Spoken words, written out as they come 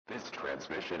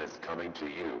transmission is coming to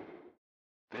you.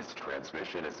 This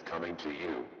transmission is coming to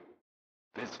you.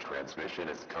 This transmission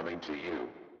is coming to you.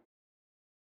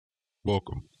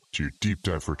 Welcome to your deep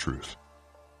dive for truth.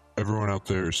 Everyone out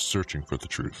there is searching for the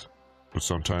truth, but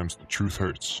sometimes the truth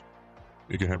hurts.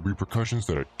 It can have repercussions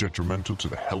that are detrimental to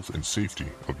the health and safety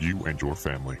of you and your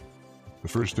family. The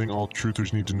first thing all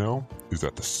truthers need to know is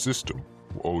that the system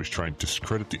will always try and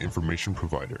discredit the information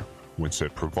provider when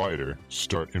said provider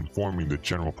start informing the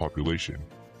general population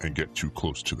and get too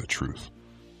close to the truth.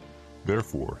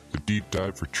 Therefore, the Deep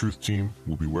Dive for Truth team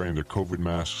will be wearing their COVID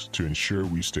masks to ensure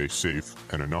we stay safe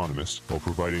and anonymous while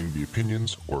providing the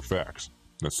opinions or facts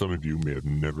that some of you may have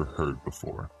never heard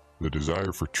before. The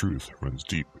desire for truth runs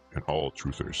deep in all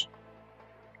truthers.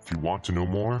 If you want to know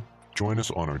more, join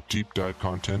us on our Deep Dive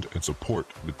content and support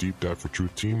the Deep Dive for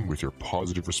Truth team with your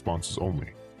positive responses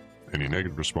only. Any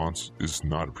negative response is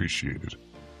not appreciated.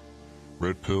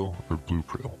 Red pill or blue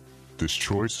pill, this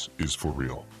choice is for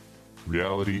real.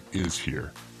 Reality is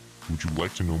here. Would you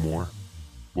like to know more?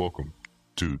 Welcome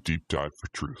to Deep Dive for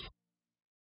Truth.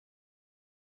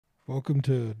 Welcome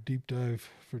to Deep Dive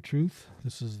for Truth.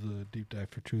 This is the Deep Dive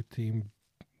for Truth team,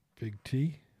 Big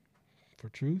T for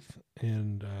Truth,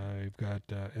 and I've got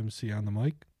MC on the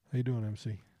mic. How you doing,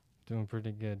 MC? Doing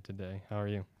pretty good today. How are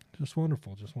you? Just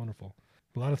wonderful, just wonderful.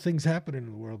 A lot of things happening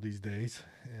in the world these days,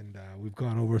 and we've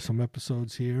gone over some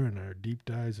episodes here, and our deep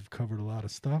dives have covered a lot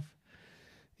of stuff.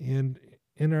 And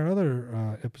in our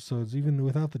other episodes, even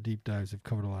without the deep dives, have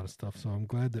covered a lot of stuff. So I'm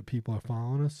glad that people are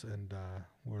following us, and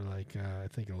we're like, I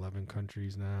think 11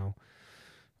 countries now,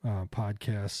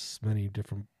 podcasts, many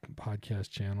different podcast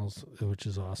channels, which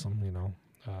is awesome, you know,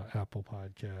 Apple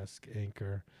Podcasts,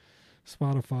 Anchor,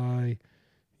 Spotify,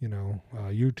 you know,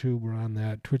 YouTube, we're on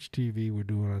that, Twitch TV, we're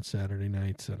doing on Saturday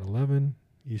nights at 11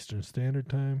 Eastern Standard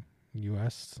Time,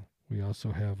 U.S. We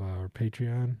also have our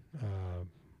Patreon,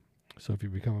 so if you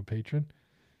become a patron,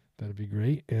 that'd be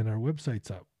great. And our website's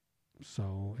up.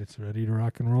 So it's ready to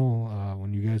rock and roll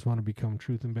when you guys want to become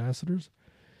Truth Ambassadors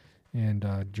and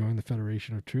join the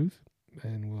Federation of Truth.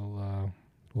 And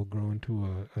we'll grow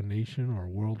into a nation or a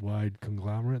worldwide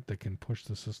conglomerate that can push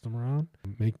the system around,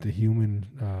 make the human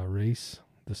race,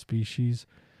 the species,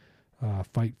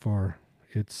 fight for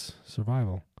its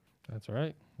survival. That's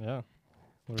right. Yeah.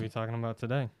 What are we talking about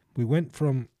today? We went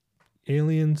from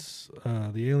aliens,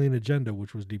 the alien agenda,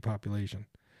 which was depopulation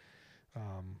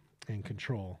and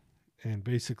control, and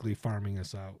basically farming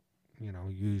us out, you know,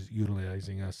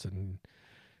 utilizing us and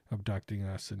abducting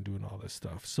us and doing all this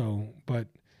stuff. So, but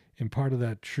in part of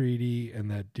that treaty and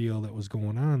that deal that was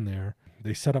going on there,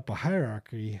 they set up a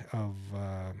hierarchy of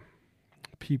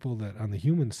people that on the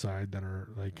human side that are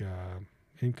like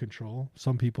in control.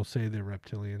 Some people say they're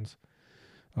reptilians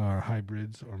or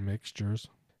hybrids or mixtures.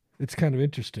 It's kind of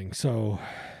interesting. So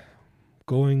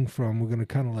going from, we're going to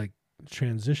kind of like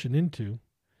transition into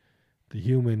the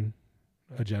human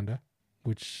agenda,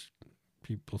 which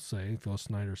people say, Phil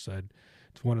Snyder said,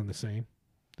 it's one and the same,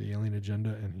 the alien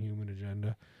agenda and human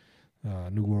agenda,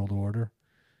 New World Order,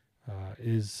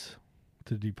 is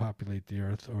to depopulate the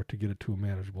earth or to get it to a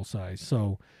manageable size.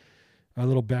 So a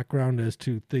little background as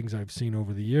to things I've seen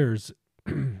over the years,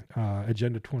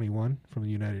 Agenda 21 from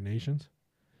the United Nations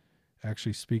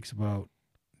actually speaks about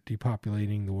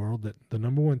depopulating the world, that the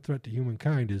number one threat to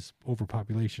humankind is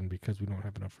overpopulation because we don't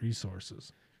have enough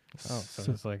resources. Oh,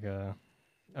 so it's like a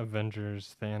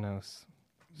Avengers Thanos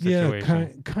situation.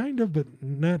 Yeah, kind of, but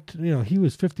not, you know, he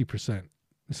was 50%.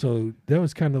 So that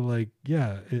was kind of like,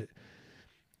 yeah,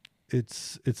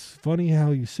 it's funny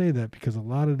how you say that, because a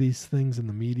lot of these things in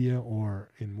the media or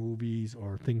in movies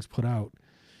or things put out,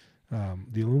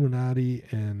 the Illuminati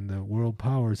and the world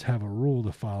powers have a rule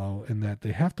to follow, in that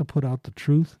they have to put out the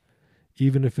truth,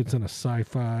 even if it's in a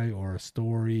sci-fi or a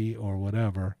story or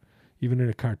whatever, even in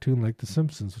a cartoon like The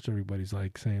Simpsons, which everybody's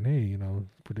like saying, hey, you know,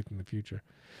 predicting the future.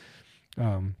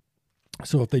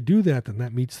 So if they do that, then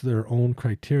that meets their own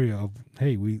criteria of,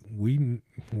 hey, we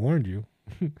warned you,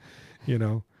 you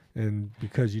know, and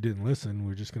because you didn't listen,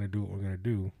 we're just going to do what we're going to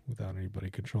do without anybody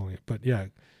controlling it. But yeah,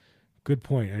 good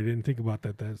point. I didn't think about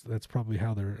that. That's probably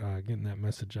how they're getting that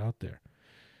message out there.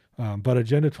 But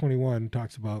Agenda 21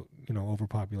 talks about, you know,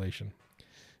 overpopulation.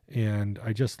 And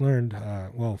I just learned,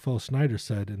 Phil Snyder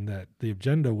said in that the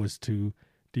agenda was to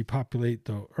depopulate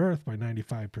the earth by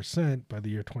 95% by the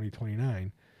year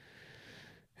 2029.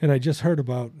 And I just heard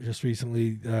about just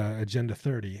recently Agenda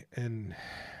 30. And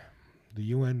the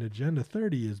UN Agenda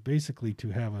 30 is basically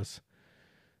to have us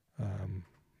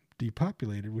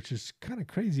depopulated, which is kind of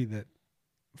crazy that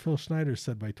Phil Snyder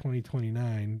said by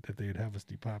 2029 that they'd have us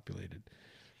depopulated.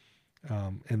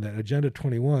 And that Agenda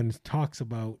 21 talks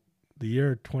about the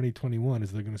year 2021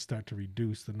 is they're going to start to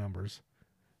reduce the numbers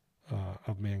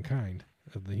of mankind,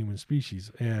 of the human species.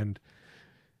 And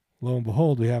lo and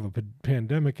behold, we have a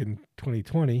pandemic in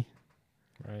 2020.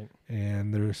 Right.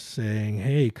 And they're saying,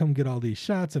 hey, come get all these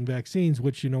shots and vaccines,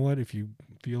 which, you know what, if you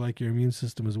feel like your immune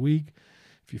system is weak,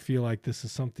 if you feel like this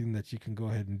is something that you can go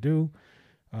ahead and do,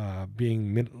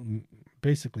 being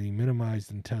basically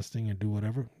minimized in testing and do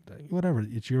whatever,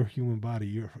 it's your human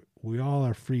body. We all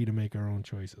are free to make our own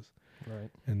choices. Right.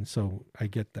 And so I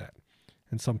get that.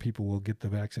 And some people will get the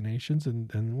vaccinations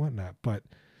and whatnot. But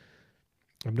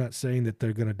I'm not saying that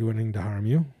they're going to do anything to harm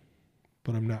you.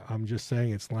 But I'm just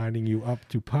saying it's lining you up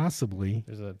to possibly.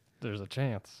 There's a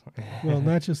chance. Well,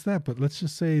 not just that, but let's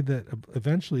just say that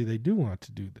eventually they do want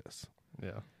to do this.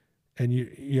 Yeah. And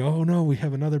you oh no, we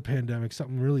have another pandemic,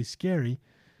 something really scary,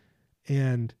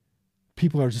 and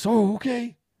people are just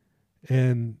okay,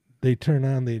 and they turn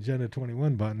on the Agenda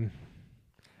 21 button.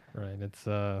 Right. It's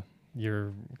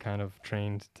you're kind of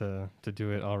trained to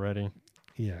do it already.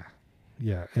 Yeah.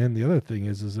 Yeah. And the other thing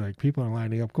is like people are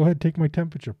lining up, go ahead, take my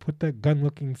temperature, put that gun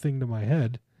looking thing to my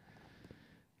head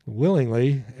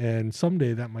willingly, and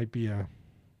someday that might be a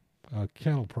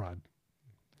cattle prod.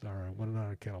 Or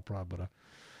not a cattle prod, but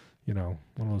one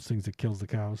of those things that kills the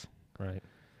cows. Right.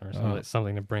 Or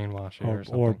something to brainwash you or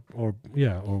something.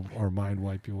 Or mind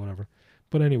wipe you, whatever.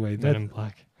 But anyway, Men in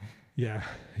Black. Yeah.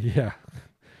 Yeah.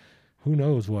 Who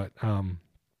knows what?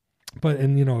 But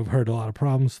I've heard a lot of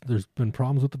problems. There's been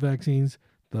problems with the vaccines.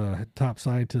 The top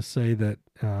scientists say that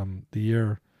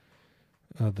the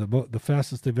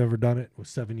fastest they've ever done it was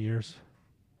 7 years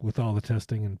with all the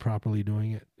testing and properly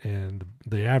doing it, and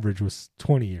the average was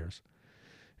 20 years.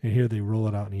 And here they roll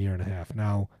it out in a year and a half.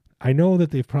 Now, I know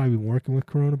that they've probably been working with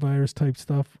coronavirus type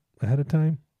stuff ahead of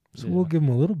time, so we'll give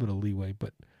them a little bit of leeway.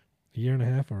 But a year and a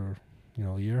half, or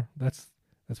a year, that's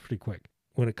pretty quick.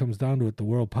 When it comes down to it, the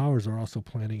world powers are also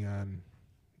planning on.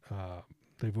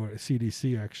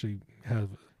 CDC actually has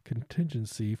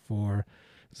contingency for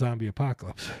zombie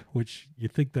apocalypse, which you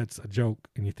think that's a joke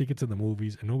and you think it's in the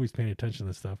movies and nobody's paying attention to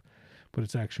this stuff, but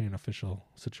it's actually an official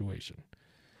situation.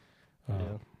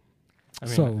 Yeah. I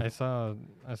mean, I saw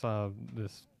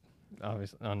this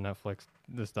obviously on Netflix,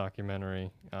 this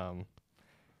documentary.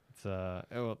 It's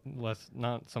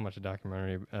not so much a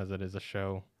documentary as it is a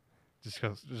show.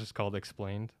 Just called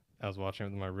Explained. I was watching it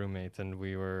with my roommates, and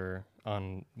we were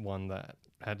on one that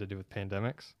had to do with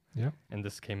pandemics. Yeah. And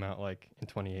this came out like in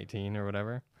 2018 or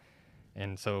whatever.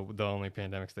 And so the only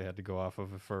pandemics they had to go off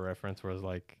of for reference was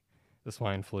like the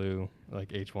swine flu, like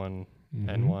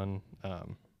H1N1,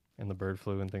 and the bird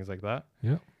flu and things like that.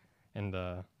 Yeah. And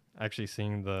actually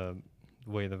seeing the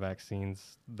way the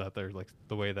vaccines that they're like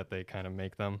the way that they kind of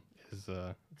make them is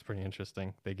it's pretty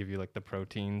interesting. They give you like the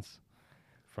proteins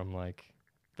from like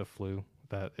the flu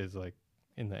that is like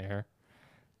in the air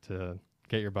to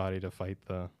get your body to fight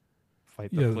the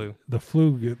flu. The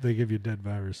flu, they give you dead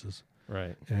viruses.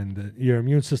 Right. And your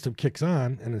immune system kicks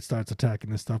on and it starts attacking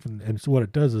this stuff. And so what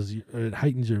it does is it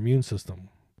heightens your immune system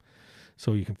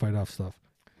so you can fight off stuff.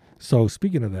 So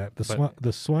speaking of that,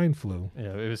 the swine flu.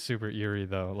 Yeah, it was super eerie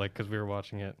though, like because we were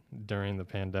watching it during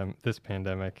the this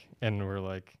pandemic, and we're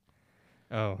like,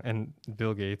 oh, and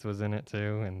Bill Gates was in it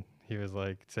too, and he was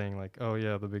like saying like, oh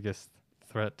yeah, the biggest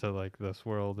threat to like this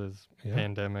world is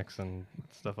pandemics and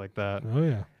stuff like that. Oh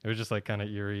yeah. It was just like kind of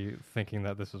eerie thinking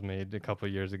that this was made a couple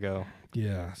of years ago.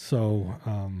 Yeah. So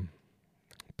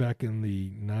back in the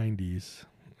 90s,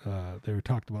 they were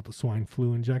talked about the swine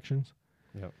flu injections.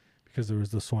 Yep. Because there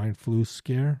was the swine flu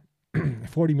scare.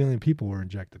 40 million people were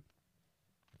injected.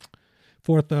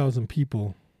 4,000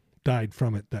 people died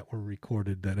from it that were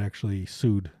recorded that actually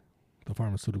sued the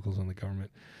pharmaceuticals and the government.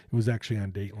 It was actually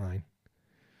on Dateline.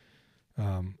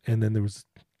 And then there was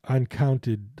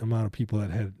uncounted amount of people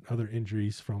that had other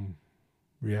injuries from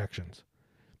reactions.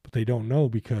 But they don't know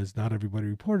because not everybody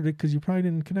reported it because you probably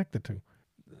didn't connect the two.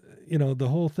 The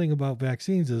whole thing about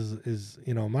vaccines is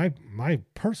my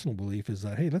personal belief is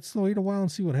that, hey, let's wait a while and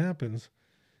see what happens.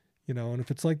 And if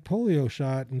it's like polio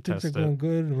shot and things are going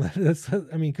good,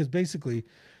 and because basically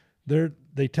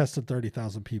they tested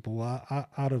 30,000 people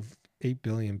out of 8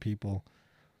 billion people.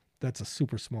 That's a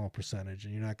super small percentage,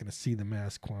 and you're not going to see the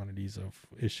mass quantities of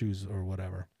issues or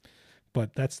whatever.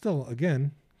 But that's still,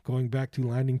 again, going back to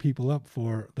lining people up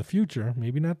for the future,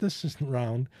 maybe not this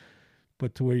round,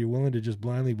 but to where you're willing to just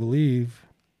blindly believe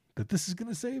that this is going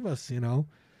to save us, and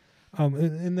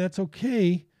that's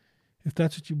okay if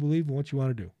that's what you believe and what you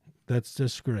want to do. That's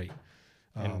just great.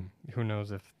 And who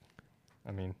knows if,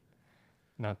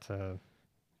 not to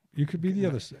You could be the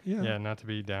other side. Yeah. Yeah. Not to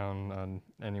be down on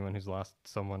anyone who's lost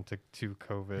someone to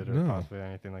COVID or No. possibly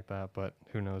anything like that, but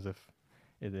who knows if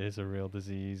it is a real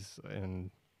disease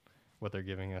and what they're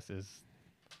giving us is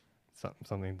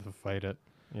something to fight it,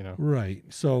 you know. Right.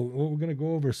 So what we're going to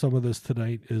go over some of this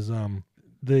tonight is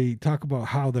they talk about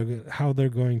how they're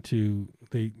going to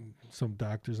some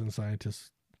doctors and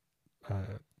scientists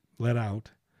let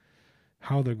out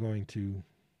how they're going to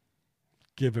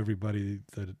give everybody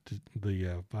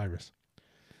the virus.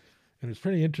 And it's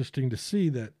pretty interesting to see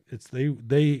that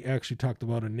they actually talked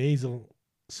about a nasal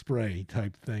spray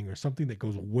type thing or something that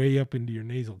goes way up into your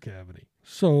nasal cavity.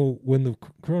 So when the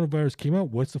coronavirus came out,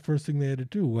 what's the first thing they had to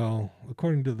do? Well,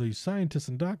 according to the scientists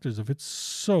and doctors, if it's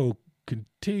so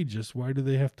contagious, why do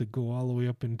they have to go all the way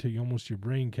up into almost your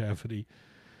brain cavity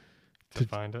To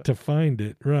find it. to find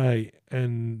it? Right.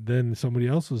 And then somebody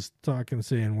else was talking,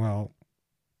 saying, well,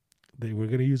 they were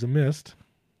going to use a mist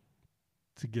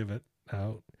to give it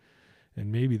out.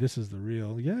 And maybe this is the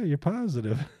real, yeah, you're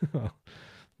positive.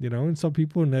 You know, and some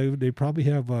people know they probably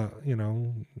have a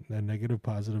negative,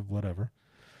 positive, whatever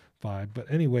vibe.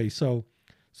 But anyway, so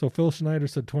Phil Schneider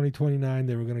said 2029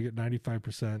 they were going to get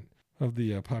 95% of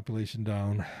the population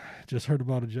down. Just heard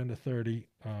about Agenda 30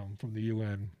 from the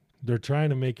UN. They're trying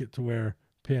to make it to where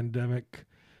pandemic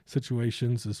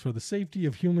situations is for the safety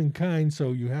of humankind,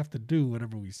 so you have to do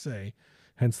whatever we say,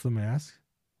 hence the mask,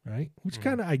 right? Which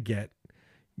kind of I get.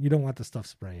 You don't want the stuff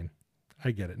spraying. I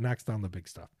get it. Knocks down the big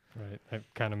stuff. Right. It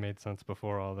kind of made sense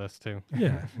before all this too.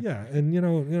 Yeah, yeah,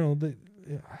 and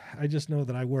I just know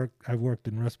that I've worked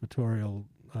in respiratory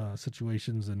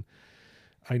situations, and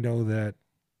I know that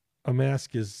a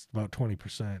mask is about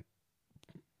 20%.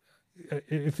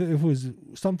 If it was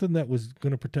something that was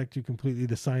going to protect you completely,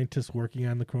 the scientists working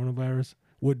on the coronavirus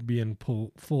wouldn't be in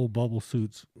full bubble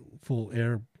suits, full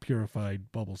air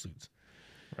purified bubble suits.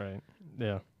 Right.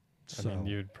 Yeah. So, I mean,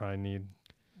 you'd probably need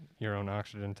your own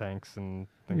oxygen tanks and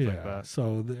things like that.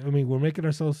 So we're making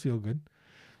ourselves feel good.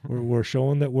 We're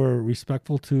showing that we're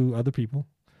respectful to other people,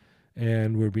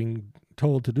 and we're being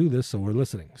told to do this, so we're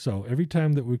listening. So every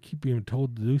time that we keep being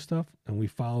told to do stuff and we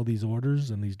follow these orders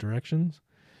and these directions,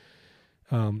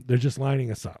 they're just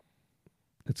lining us up.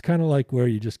 It's kind of like where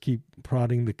you just keep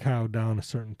prodding the cow down a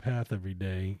certain path every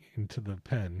day into the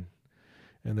pen,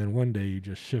 and then one day you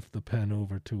just shift the pen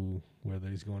over to where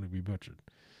he's going to be butchered.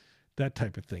 That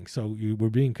type of thing. So we're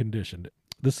being conditioned.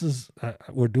 This is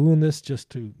we're doing this just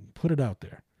to put it out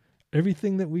there.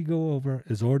 Everything that we go over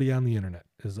is already on the internet.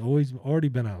 Has already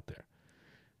been out there.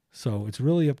 So it's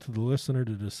really up to the listener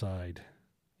to decide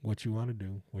what you want to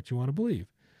do, what you want to believe.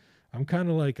 I'm kind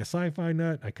of like a sci-fi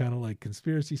nut. I kind of like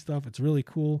conspiracy stuff. It's really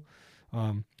cool,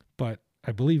 but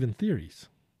I believe in theories,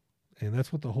 and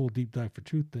that's what the whole Deep Dive for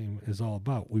Truth thing is all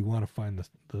about. We want to find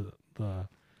the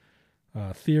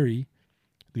theory,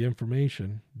 the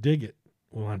information, dig it.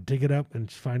 We want to dig it up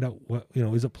and find out what,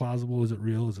 is it plausible? Is it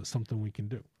real? Is it something we can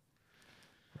do?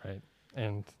 Right.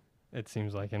 And it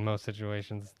seems like in most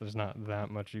situations, there's not that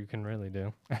much you can really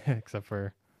do except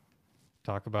for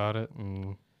talk about it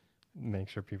and make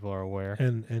sure people are aware.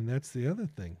 And that's the other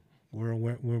thing. We're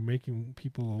aware, we're making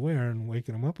people aware and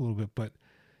waking them up a little bit. But,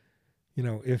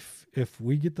 if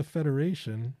we get the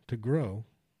Federation to grow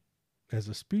as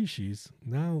a species,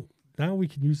 now we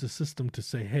can use the system to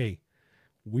say, hey,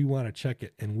 we want to check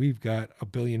it, and we've got 1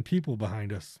 billion people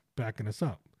behind us backing us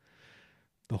up.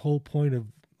 The whole point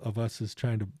of us is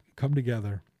trying to come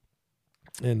together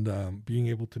and being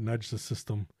able to nudge the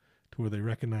system to where they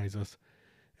recognize us,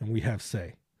 and we have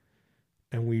say,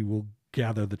 and we will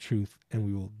gather the truth, and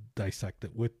we will dissect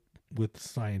it with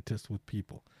scientists, with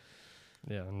people.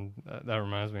 Yeah, and that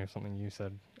reminds me of something you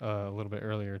said a little bit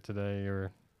earlier today. You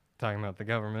were talking about the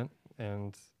government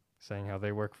and saying how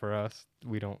they work for us,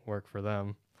 we don't work for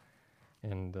them,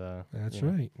 and that's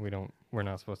right. We're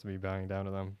not supposed to be bowing down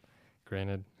to them.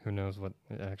 Granted, who knows what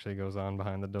actually goes on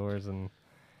behind the doors, and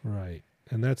right.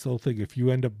 And that's the whole thing. If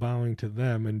you end up bowing to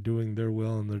them and doing their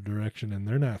will in their direction, and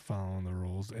they're not following the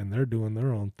rules, and they're doing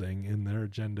their own thing, and their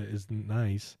agenda isn't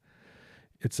nice,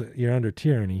 you're under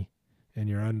tyranny, and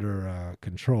you're under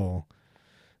control,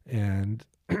 and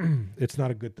it's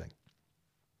not a good thing.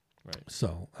 right.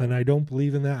 So, and I don't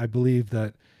believe in that. I believe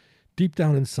that deep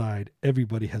down inside,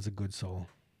 everybody has a good soul.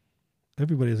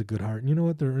 Everybody has a good heart. And you know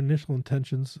what? Their initial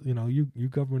intentions, you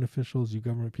government officials, you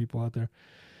government people out there,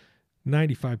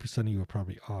 95% of you are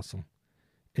probably awesome.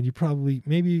 And you probably,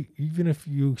 maybe even if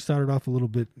you started off a little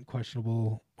bit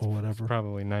questionable or whatever. It's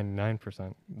probably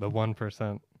 99%. The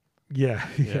 1%. Yeah.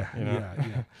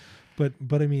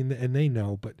 But I mean, and they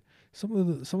know, but some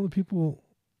of the people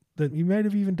that you might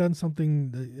have even done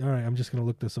something that, all right, I'm just going to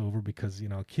look this over because,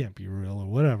 it can't be real or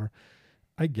whatever.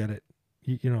 I get it.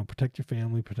 Protect your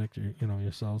family, protect your,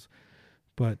 yourselves.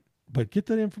 But get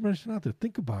that information out there.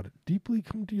 Think about it. Deeply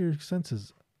come to your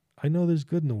senses. I know there's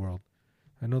good in the world.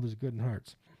 I know there's good in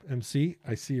hearts. MC,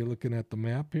 I see you're looking at the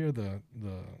map here, the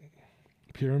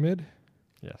pyramid.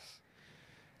 Yes.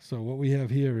 So what we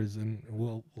have here is, and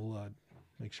we'll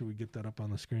make sure we get that up on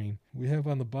the screen. We have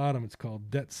on the bottom, it's called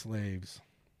debt slaves.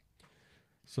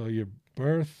 So your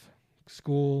birth,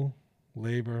 school,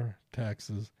 labor,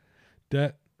 taxes,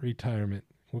 debt, retirement.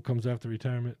 What comes after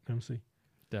retirement, MC?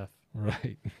 Death.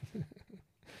 Right.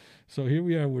 So here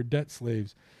we are, we're debt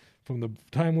slaves. From the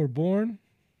time we're born,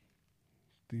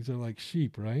 these are like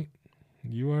sheep, right?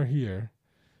 You are here.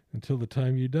 Until the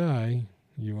time you die,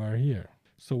 you are here.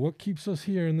 So what keeps us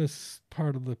here in this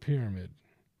part of the pyramid?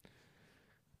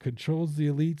 Controls the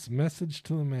elite's message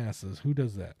to the masses. Who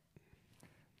does that?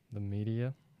 The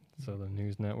media. So the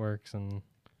news networks and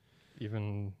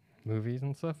even movies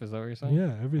and stuff. Is that what you're saying?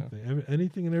 Yeah, everything. Yeah.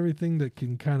 Anything and everything that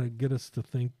can kind of get us to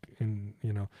think, and,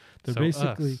 they're So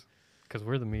basically... because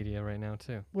we're the media right now,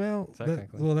 too. Well,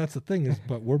 Technically. that's the thing is,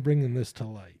 but we're bringing this to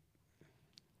light.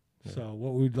 Yeah. So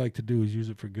what we'd like to do is use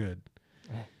it for good,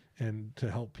 and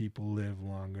to help people live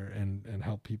longer and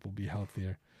help people be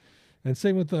healthier. And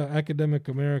same with academic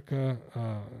America,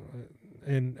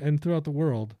 and throughout the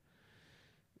world,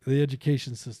 the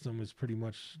education system is pretty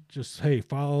much just, hey,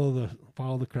 follow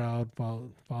the crowd,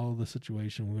 follow the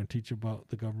situation. We're going to teach you about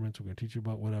the governments. We're going to teach you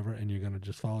about whatever, and you're going to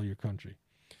just follow your country.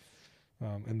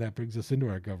 And that brings us into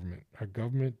our government. Our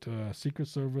government, Secret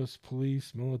Service,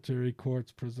 police, military,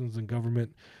 courts, prisons, and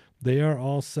government, they are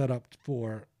all set up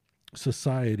for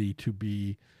society to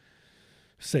be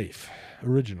safe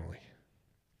originally.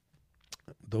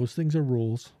 Those things are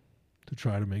rules to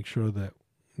try to make sure that,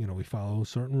 we follow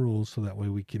certain rules so that way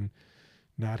we can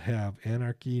not have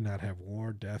anarchy, not have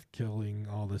war, death, killing,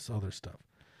 all this other stuff.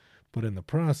 But in the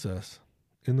process,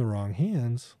 in the wrong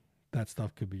hands, that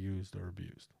stuff could be used or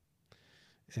abused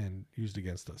and used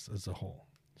against us as a whole.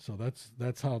 So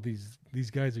that's how these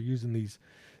guys are using these.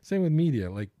 Same with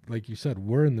media. Like you said,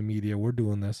 we're in the media, we're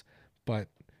doing this, but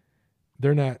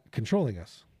they're not controlling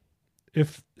us.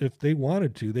 If they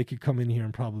wanted to, they could come in here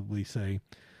and probably say,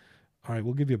 all right,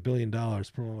 we'll give you $1 billion,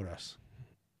 promote us.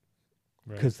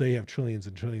 Because they have trillions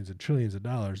and trillions and trillions of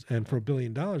dollars. And for $1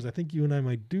 billion, I think you and I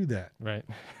might do that. Right.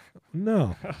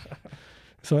 No.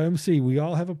 So MC, we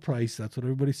all have a price. That's what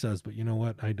everybody says. But you know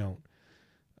what? I don't.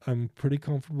 I'm pretty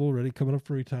comfortable, ready, coming up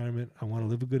for retirement. I want to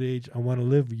live a good age. I want to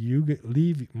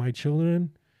leave my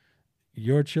children,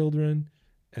 your children,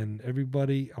 and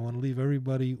everybody. I want to leave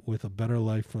everybody with a better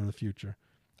life for the future.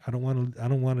 I don't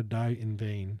want to die in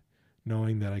vain,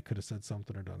 knowing that I could have said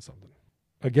something or done something.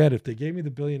 Again, if they gave me the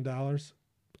 $1 billion,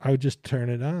 I would just turn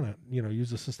it on,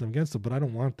 use the system against them. But I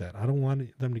don't want that. I don't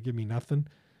want them to give me nothing.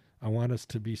 I want us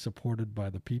to be supported by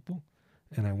the people,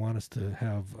 and I want us to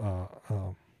have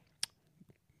a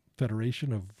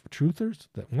federation of truthers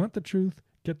that want the truth,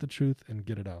 get the truth, and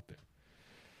get it out there.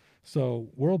 So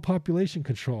world population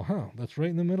control, that's right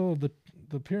in the middle of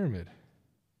the pyramid.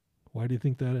 Why do you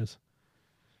think that is?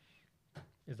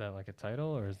 Is that like a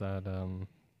title, or is that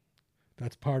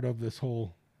That's part of this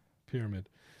whole pyramid.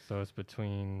 so it's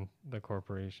between the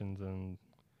corporations and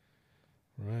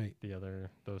Right.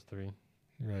 those three,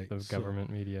 Right. those government,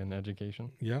 media, and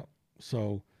education? Yeah.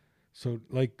 So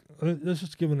like, let's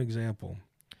just give an example.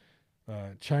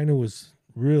 China was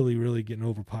really, really getting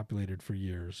overpopulated for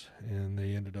years, and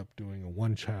they ended up doing a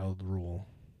one-child rule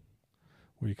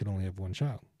where you could only have one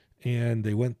child. And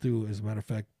they went through, as a matter of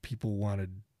fact, people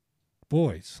wanted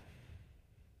boys.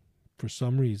 For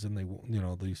some reason,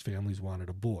 these families wanted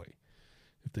a boy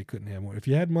if they couldn't have more. If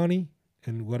you had money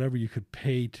and whatever, you could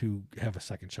pay to have a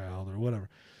second child or whatever.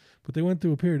 But they went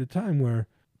through a period of time where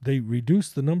they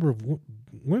reduced the number of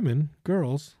women,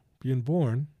 girls, being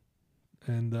born,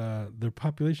 and their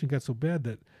population got so bad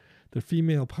that the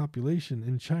female population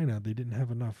in China, they didn't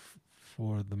have enough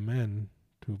for the men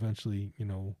to eventually,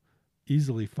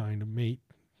 easily find a mate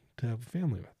to have a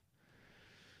family with.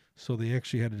 So they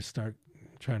actually had to start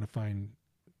trying to find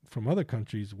from other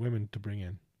countries women to bring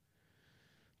in,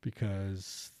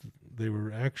 because they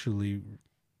were actually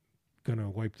going to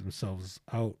wipe themselves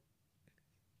out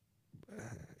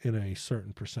in a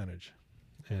certain percentage.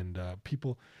 And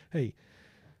people, hey,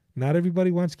 not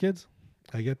everybody wants kids.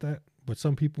 I get that. But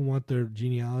some people want their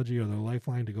genealogy or their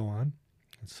lifeline to go on.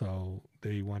 And so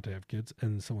they want to have kids.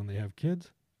 And so when they have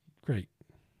kids, great.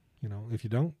 If you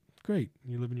don't, great.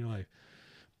 You're living your life.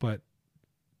 But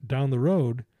down the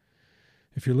road,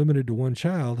 if you're limited to one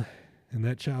child and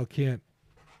that child can't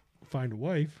find a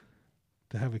wife,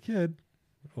 to have a kid,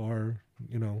 or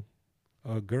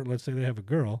a girl. Let's say they have a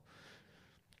girl.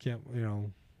 Can't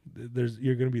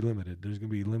you're going to be limited. There's going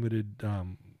to be limited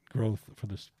growth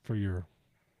for your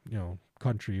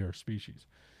country or species.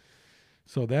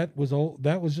 So that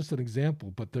was just an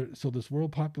example. But so this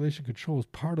world population control is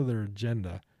part of their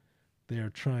agenda. They are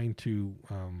trying to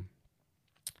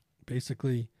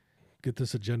basically get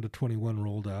this Agenda 21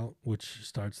 rolled out, which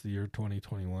starts the year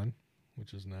 2021,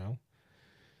 which is now,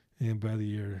 and by the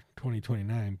year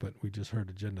 2029. But we just heard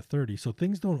Agenda 30. So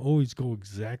things don't always go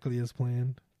exactly as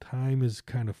planned. Time is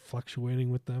kind of fluctuating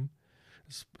with them,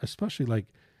 especially like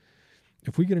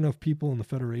if we get enough people in the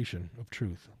Federation of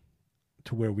Truth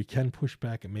to where we can push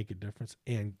back and make a difference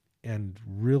and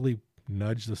really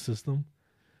nudge the system,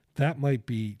 that might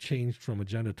be changed from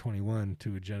Agenda 21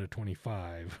 to Agenda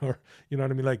 25, or you know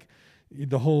what I mean? Like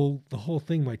the whole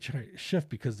thing might shift,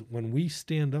 because when we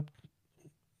stand up,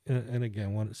 and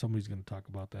again, somebody's going to talk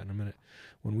about that in a minute.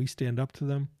 When we stand up to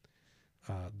them,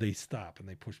 they stop and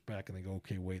they push back and they go,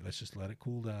 okay, wait, let's just let it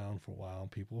cool down for a while.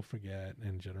 People will forget,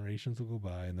 and generations will go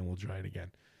by, and then we'll try it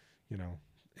again.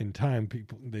 In time,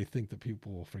 they think that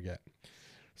people will forget.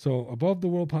 So above the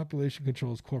world population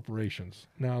control is corporations.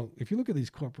 Now, if you look at these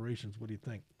corporations, what do you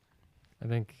think? I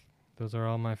think those are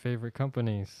all my favorite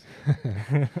companies.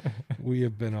 We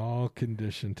have been all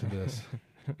conditioned to this.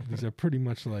 These are pretty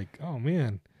much like, oh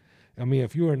man. I mean,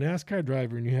 if you were a NASCAR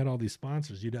driver and you had all these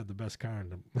sponsors, you'd have the best car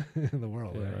in the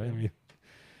world. Yeah, right? I mean,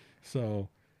 so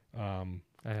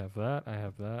I have that. I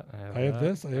have that. I have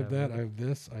this. I have that. I have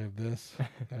this. I have this.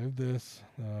 I have this.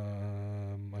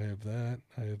 I have that.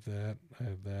 I have that. I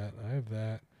have that. I have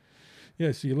that.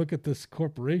 Yeah. So you look at this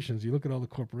corporations. You look at all the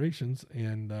corporations,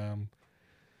 and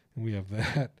we have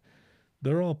that.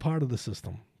 They're all part of the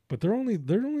system, but they're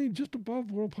only just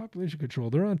above world population control.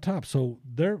 They're on top. So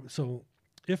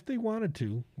if they wanted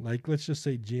to, like, let's just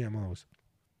say GMOs.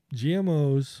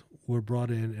 GMOs were brought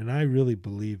in, and I really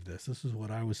believe this. This is what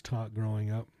I was taught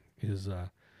growing up, is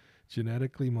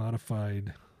genetically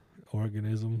modified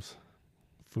organisms,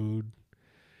 food,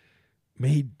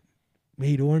 made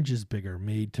oranges bigger,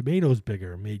 made tomatoes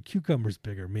bigger, made cucumbers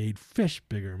bigger, made fish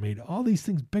bigger, made all these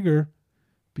things bigger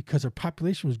because our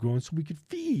population was growing so we could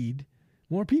feed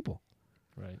more people.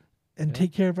 Right. And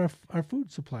take care of our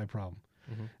food supply problem.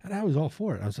 Mm-hmm. And I was all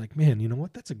for it. I was like, man, you know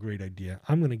what? That's a great idea.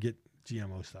 I'm going to get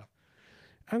GMO stuff.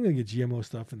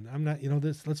 And I'm not,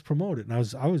 let's promote it. And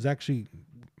I was actually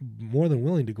more than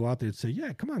willing to go out there and say,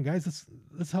 yeah, come on, guys,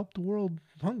 let's help the world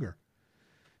hunger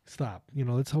stop.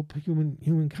 Let's help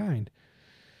humankind.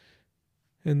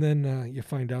 And then you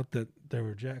find out that they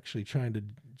were actually trying to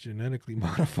genetically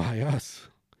modify us.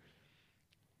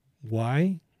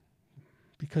 Why?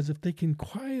 Because if they can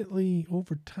quietly,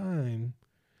 over time,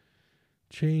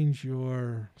 change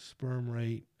your sperm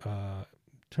rate,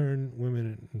 turn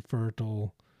women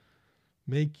infertile,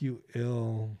 make you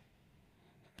ill,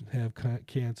 have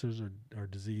cancers or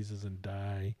diseases and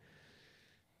die,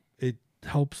 it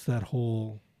helps that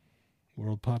whole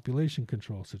world population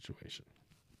control situation.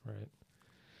 Right.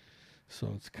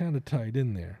 So it's kind of tied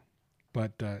in there.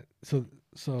 But so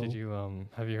did you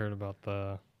have you heard about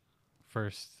the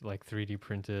first like 3D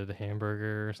printed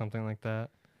hamburger or something like that?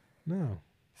 No.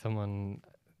 Someone.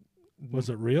 Was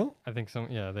it real? I think so.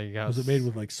 Yeah, they got. Was it made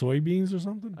with like soybeans or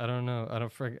something? I don't know.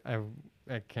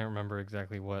 I can't remember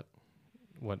exactly what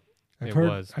I've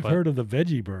heard of the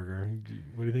veggie burger.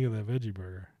 What do you think of that veggie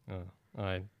burger?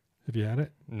 Have you had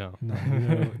it? No. No,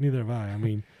 neither have I. I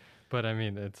mean, but I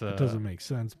mean, it doesn't make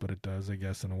sense, but it does, I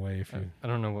guess, in a way. I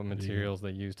don't know what materials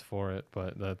they used for it,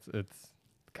 but it's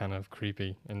kind of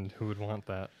creepy. And who would want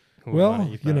that?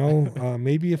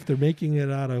 Maybe if they're making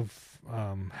it out of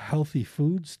healthy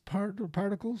foods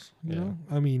particles, you know.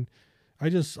 I mean,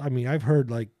 I've heard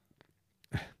like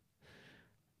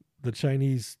the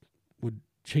Chinese would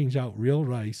change out real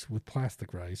rice with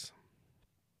plastic rice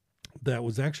that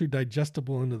was actually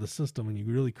digestible into the system, and you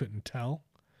really couldn't tell.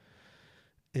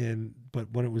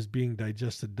 But when it was being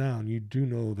digested down, you do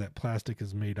know that plastic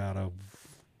is made out of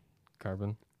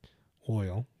carbon,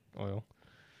 oil.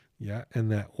 Yeah,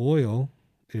 and that oil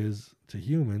is, to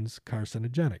humans,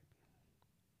 carcinogenic,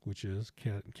 which is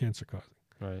cancer causing.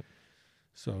 Right.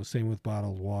 So same with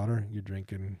bottled water. You're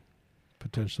drinking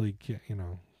potentially,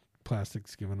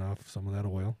 plastics giving off some of that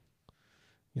oil.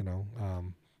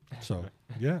 So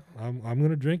yeah, I'm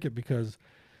gonna drink it because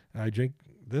I drink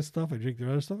this stuff. I drink the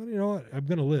other stuff, and you know what? I'm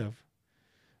gonna live.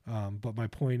 But my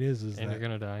point is that you're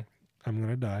gonna die. I'm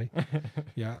gonna die.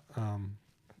 Yeah.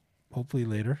 Hopefully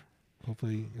later.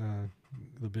 Hopefully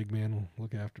the big man will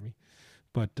look after me.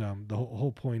 But the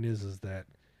whole point is that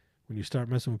when you start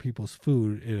messing with people's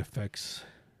food, it affects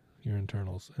your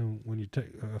internals. And when you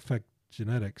affect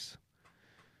genetics,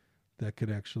 that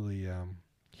could actually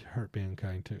hurt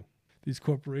mankind too. These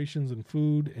corporations and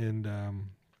food and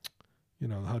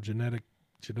how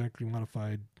genetically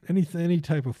modified any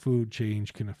type of food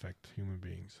change can affect human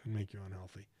beings and make you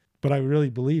unhealthy. But I really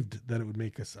believed that it would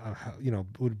make us,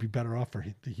 would be better off for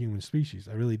the human species.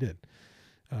 I really did.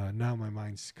 Now my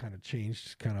mind's kind of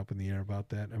changed, kind of up in the air about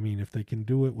that. I mean, if they can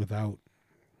do it without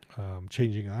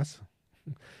changing us,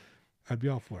 I'd be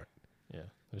all for it. Yeah,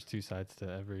 there's two sides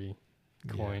to every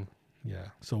coin. Yeah.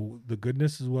 So the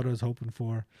goodness is what I was hoping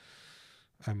for.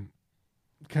 I'm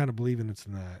kind of believing it's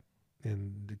not,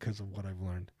 and because of what I've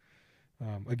learned.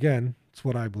 Again, it's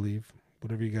what I believe.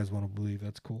 Whatever you guys want to believe,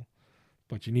 that's cool.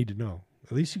 But you need to know.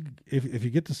 At least if you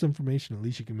get this information, at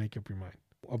least you can make up your mind.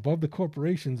 Above the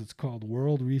corporations, it's called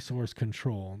World Resource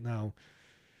Control. Now,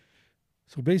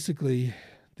 so basically,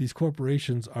 these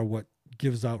corporations are what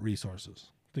gives out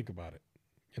resources. Think about it.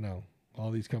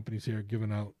 All these companies here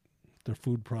giving out their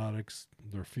food products,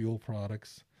 their fuel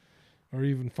products, or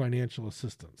even financial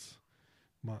assistance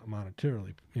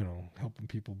monetarily, helping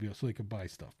people so they can buy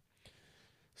stuff.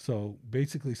 So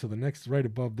basically, the next right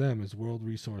above them is World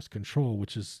Resource Control,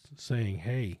 which is saying,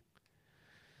 hey,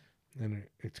 and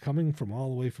it's coming from all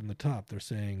the way from the top. They're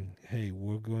saying, hey,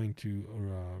 we're going to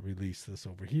release this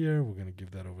over here. We're going to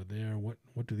give that over there. What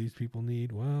do these people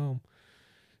need? Well,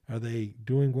 are they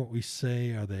doing what we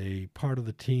say? Are they part of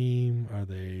the team? Are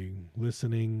they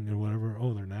listening or whatever?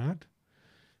 Oh, they're not?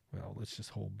 Well, let's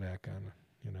just hold back on,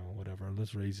 whatever.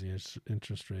 Let's raise the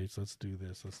interest rates. Let's do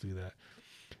this. Let's do that.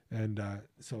 And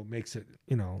so it makes it,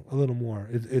 a little more.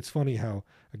 It's funny how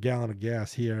a gallon of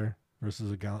gas here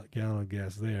versus a gallon of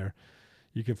gas there,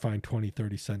 you can find 20,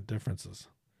 30 cent differences,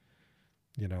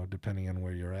 depending on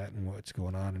where you're at and what's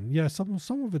going on. And yeah, some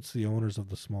of it's the owners of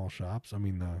the small shops,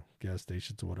 the gas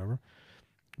stations or whatever.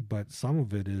 But some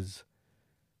of it is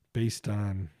based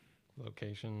on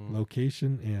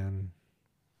location and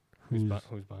who's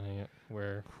buying it,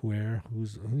 where,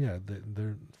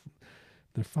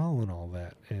 they're following all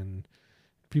that. And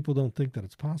people don't think that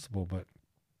it's possible, but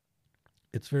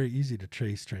it's very easy to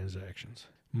trace transactions,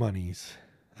 monies,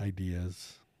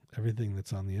 ideas, everything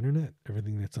that's on the internet,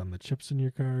 everything that's on the chips in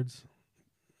your cards,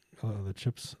 the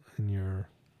chips in your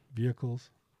vehicles,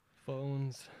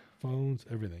 phones,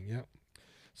 everything. Yep.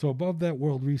 So above that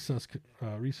World Resource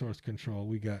Control,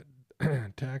 we got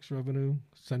tax revenue,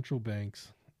 central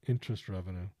banks, interest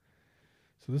revenue.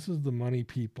 So this is the money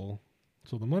people.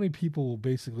 So the money people will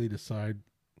basically decide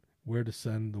where to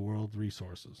send the world's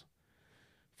resources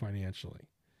financially.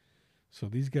 So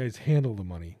these guys handle the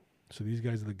money. So these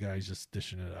guys are the guys just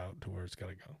dishing it out to where it's got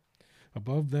to go.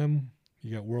 Above them,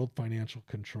 you got World Financial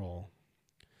Control.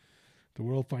 The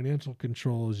World Financial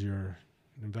Control is your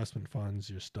investment funds,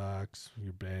 your stocks,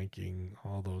 your banking,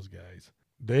 all those guys.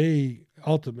 They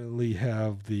ultimately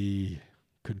have the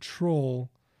control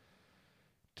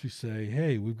to say,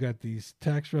 hey, we've got these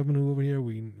tax revenue over here.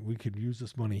 We could use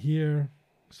this money here.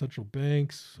 Central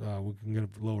banks, we can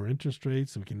get lower interest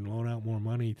rates, so we can loan out more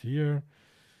money to here.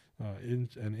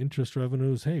 And interest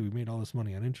revenues, hey, we made all this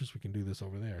money on interest. We can do this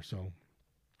over there. So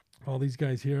all these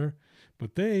guys here,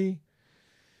 but they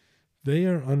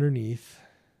are underneath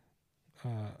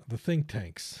the think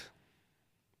tanks.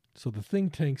 So the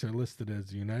think tanks are listed as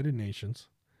the United Nations,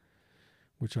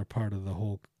 which are part of the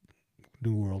whole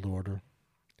New World Order.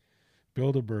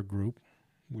 Bilderberg Group,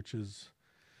 which is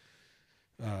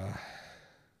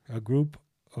a group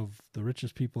of the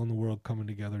richest people in the world coming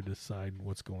together to decide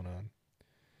what's going on.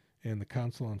 And the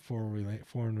Council on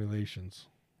Foreign Relations.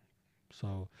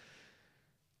 So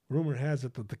rumor has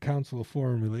it that the Council of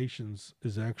Foreign Relations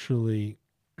is actually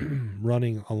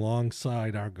running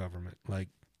alongside our government, like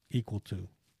equal to,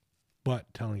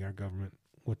 but telling our government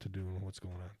what to do and what's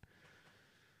going on.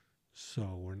 So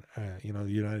we're, the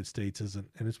United States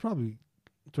isn't, and it's probably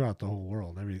throughout the whole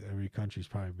world. Every country's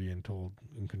probably being told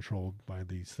and controlled by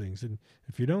these things. And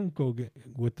if you don't go get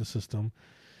with the system,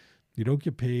 you don't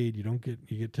get paid. You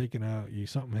get taken out.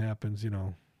 Something happens.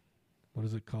 What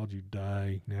is it called? You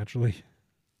die naturally.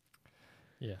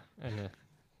 Yeah, and a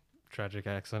tragic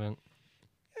accident.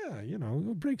 Yeah,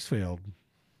 brakes failed.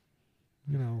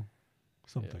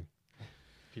 Something. Yeah.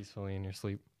 Peacefully in your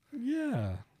sleep.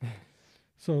 Yeah.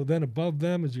 So then above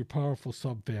them is your powerful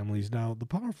subfamilies. Now, the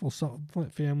powerful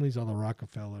subfamilies are the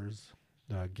Rockefellers,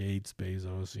 Gates,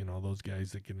 Bezos, those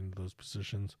guys that get into those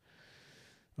positions.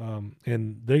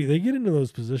 And they get into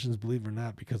those positions, believe it or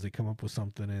not, because they come up with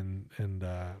something and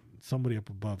somebody up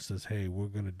above says, hey, we're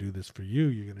going to do this for you.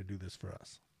 You're going to do this for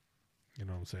us. You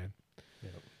know what I'm saying?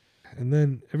 Yep. And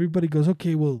then everybody goes,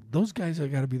 okay, well, those guys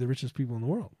have got to be the richest people in the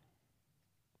world.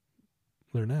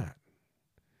 They're not.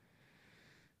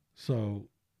 So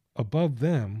above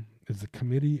them is the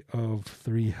Committee of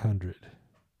 300.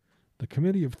 The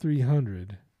Committee of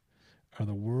 300 are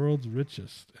the world's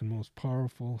richest and most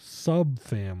powerful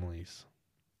subfamilies.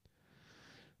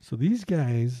 So these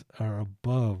guys are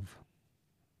above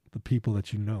the people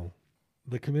that you know.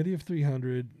 The Committee of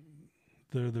 300,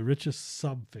 they're the richest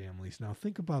subfamilies. Now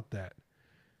think about that.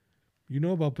 You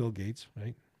know about Bill Gates,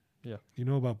 right? Yeah. You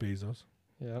know about Bezos.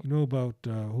 Yeah. You know about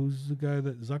who's the guy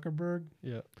that Zuckerberg?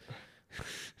 Yeah.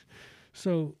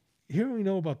 So here we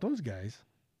know about those guys,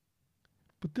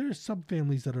 but there's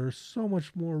subfamilies that are so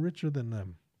much more richer than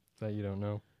them. That you don't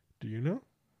know. Do you know?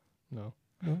 No.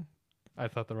 No. I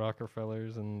thought the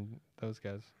Rockefellers and those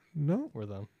guys No. were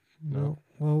them. No.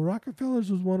 Well,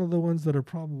 Rockefellers was one of the ones that are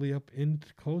probably up in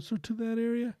closer to that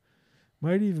area.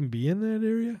 Might even be in that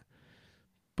area,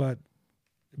 but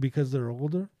because they're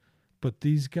older. But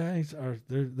these guys are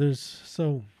there's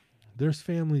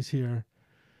families here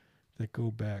that go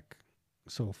back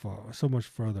so far, so much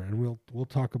further, and we'll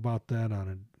talk about that on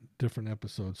a different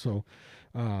episode. So,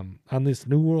 on this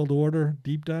New World Order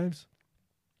deep dives,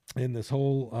 and this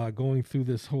whole going through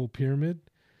this whole pyramid,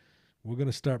 we're going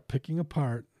to start picking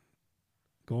apart,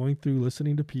 going through,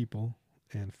 listening to people,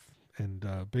 and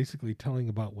basically telling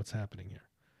about what's happening here,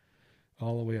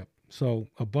 all the way up. So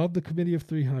above the Committee of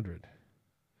 300,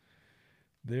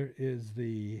 there is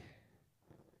the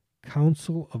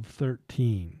Council of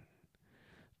 13,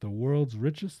 the world's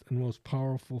richest and most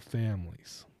powerful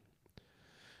families.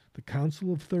 The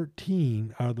Council of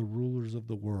 13 are the rulers of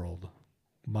the world,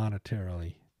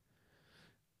 monetarily.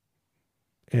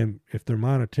 And if they're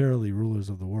monetarily rulers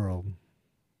of the world,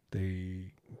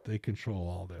 they control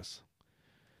all this.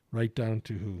 Right down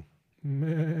to who?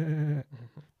 Meh,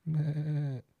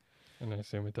 meh. And I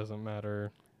assume it doesn't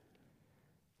matter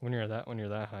when you're that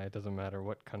high. It doesn't matter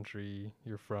what country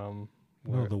you're from.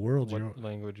 No, the world's what yours.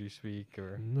 language you speak,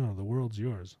 or No, the world's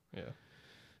yours. yeah.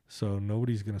 So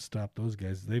nobody's going to stop those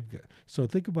guys. So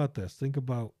think about this. Think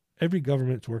about every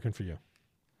government's working for you.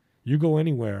 You go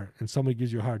anywhere and somebody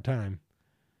gives you a hard time,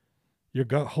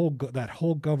 that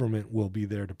whole government will be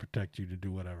there to protect you, to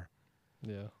do whatever.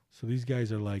 Yeah. So these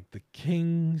guys are like the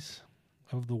kings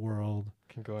of the world.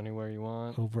 Can go anywhere you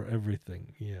want. Over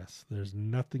everything. Yes. There's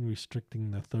nothing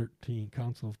restricting the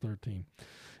Council of 13.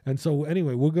 And so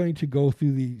anyway, we're going to go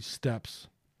through these steps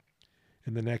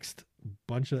in the next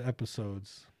bunch of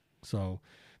episodes. So,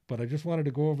 but I just wanted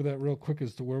to go over that real quick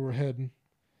as to where we're heading.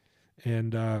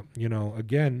 And,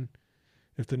 again,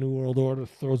 if the New World Order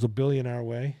throws $1 billion our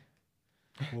way,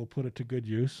 we'll put it to good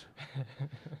use.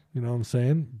 You know what I'm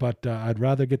saying? But I'd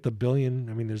rather get the billion.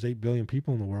 I mean, there's 8 billion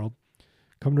people in the world.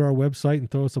 Come to our website and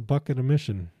throw us a bucket of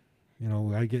mission.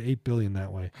 I get 8 billion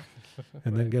that way.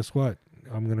 And then guess what?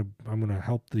 I'm gonna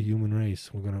help the human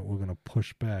race. We're gonna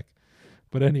push back.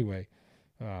 But anyway,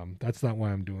 that's not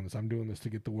why I'm doing this. I'm doing this to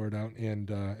get the word out.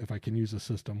 And if I can use a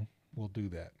system, we'll do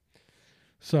that.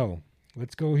 So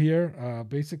let's go here.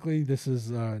 Basically, this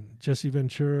is Jesse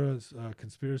Ventura's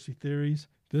conspiracy theories.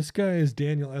 This guy is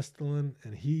Daniel Estelin,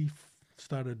 and he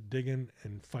started digging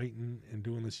and fighting and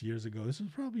doing this years ago. This was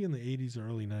probably in the 80s or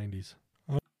early 90s.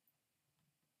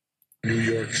 New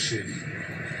York City.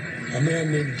 A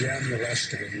man named Daniel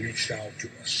Estelin reached out to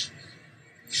us.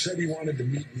 Said he wanted to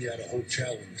meet me at a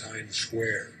hotel in Times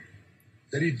Square.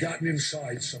 That he'd gotten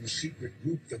inside some secret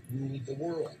group that ruled the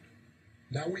world.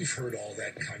 Now, we've heard all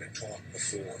that kind of talk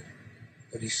before.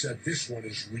 But he said this one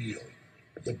is real.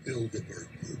 The Bilderberg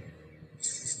Group.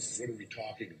 What are we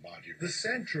talking about here? The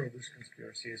center of this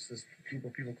conspiracy is this group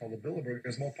of people called the Bilderberg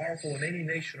is more powerful than any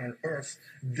nation on earth,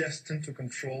 destined to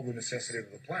control the necessity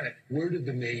of the planet. Where did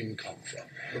the name come from?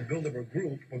 The Bilderberg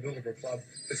Group, or Bilderberg Club,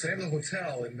 it's the name of a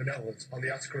hotel in the Netherlands on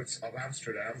the outskirts of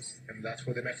Amsterdam, and that's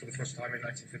where they met for the first time in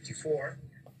 1954.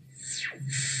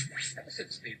 Ever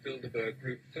since the Bilderberg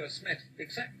Group first met, the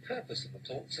exact purpose of the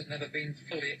talks has never been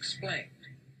fully explained.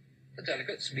 The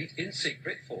delegates meet in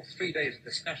secret for 3 days of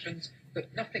discussions,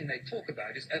 but nothing they talk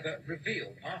about is ever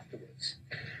revealed afterwards.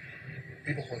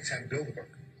 People who attend Bilderberg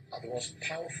are the most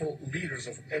powerful leaders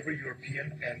of every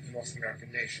European and North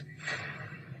American nation.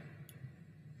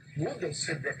 With them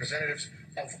sit representatives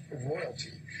of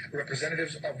royalty,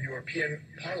 representatives of European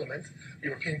Parliament,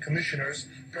 European commissioners,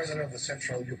 President of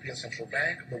the European Central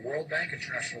Bank, the World Bank,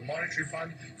 International Monetary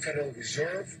Fund, Federal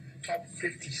Reserve, top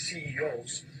 50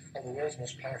 CEOs of the world's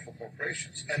most powerful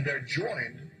corporations. And they're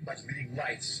joined by the leading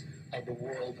lights of the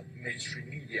world mainstream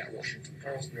media, Washington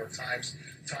Post, New York Times,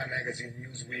 Time Magazine,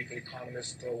 Newsweek,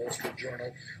 Economist, Wall Street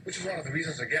Journal, which is one of the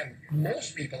reasons, again,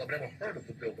 most people have never heard of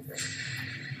the Bilderberg.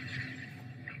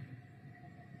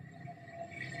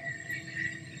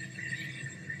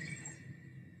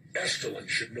 Estelin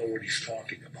should know what he's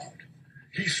talking about.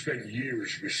 He spent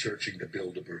years researching the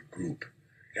Bilderberg Group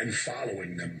and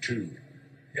following them too.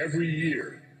 Every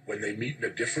year, when they meet in a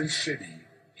different city,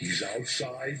 he's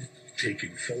outside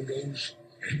taking photos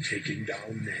and taking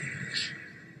down names.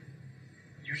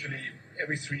 Usually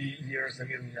every 3 years they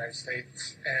meet in the United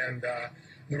States, and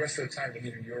the rest of the time they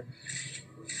meet in Europe.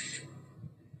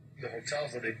 The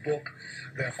hotels that they book,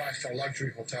 they're 5-star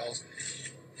luxury hotels.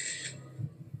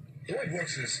 The way it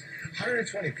works is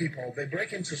 120 people, they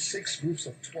break into 6 groups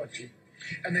of 20,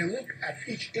 and they look at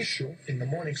each issue in the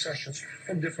morning sessions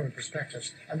from different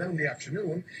perspectives. And then in the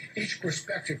afternoon, each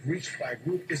perspective reached by a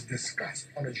group is discussed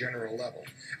on a general level.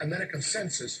 And then a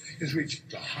consensus is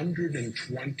reached.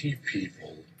 120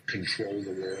 people control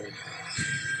the world.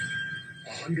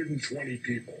 120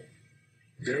 people.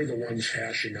 They're the ones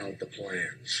hashing out the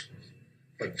plans.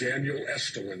 But Daniel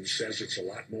Estelin says it's a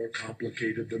lot more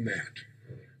complicated than that.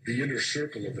 The inner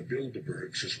circle of the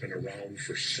Bilderbergs has been around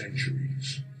for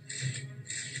centuries.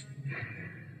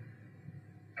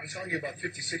 I'm telling you, about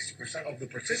 50-60% of the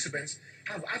participants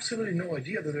have absolutely no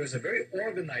idea that there's a very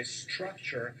organized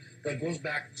structure that goes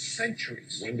back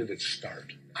centuries. When did it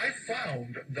start? I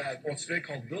found that what's today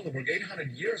called Bilderberg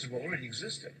 800 years ago already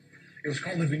existed. It was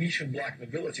called the Venetian Black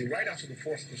Nobility right after the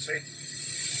Fourth Crusade.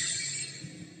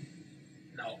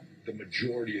 Now, the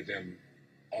majority of them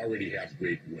already have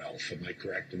great wealth. Am I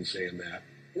correct in saying that?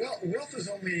 Well, wealth is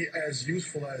only as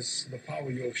useful as the power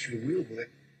you actually wield with it.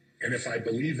 And if I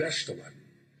believe Estelin,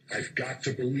 I've got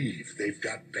to believe they've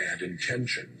got bad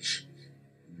intentions.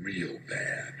 Real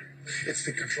bad. It's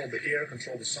to control the air,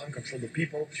 control the sun, control the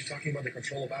people. You're talking about the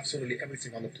control of absolutely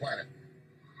everything on the planet.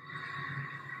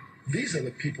 These are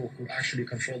the people who actually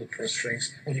control the purse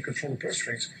strings. When you control the purse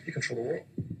strings, you control the world.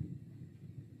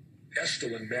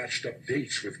 Estelin matched up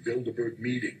dates with Bilderberg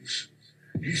meetings.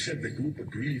 He said the group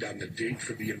agreed on the date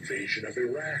for the invasion of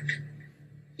Iraq.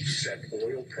 Set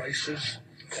oil prices,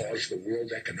 caused the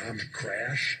world economic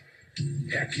crash.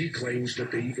 Heck, he claims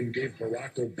that they even gave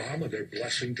Barack Obama their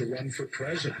blessing to run for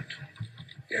president.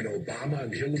 And Obama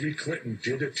and Hillary Clinton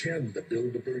did attend the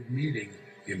Bilderberg meeting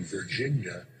in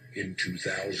Virginia in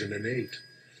 2008.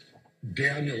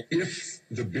 Daniel, if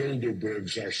the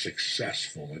Bilderbergs are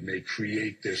successful and they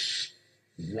create this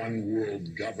one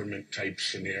world government type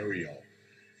scenario,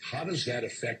 how does that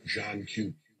affect John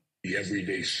Q, the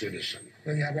everyday citizen?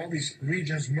 When you have all these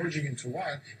regions merging into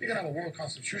one, you're going to have a world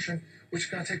constitution, which is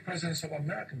going to take precedence of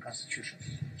American Constitution.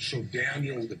 So,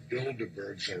 Daniel, the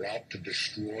Bilderbergs are out to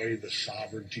destroy the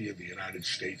sovereignty of the United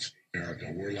States of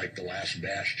America. We're like the last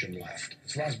bastion left.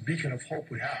 It's the last beacon of hope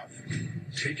we have.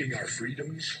 Taking our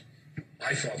freedoms?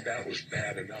 I thought that was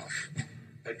bad enough.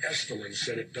 But Estelin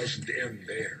said it doesn't end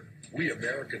there. We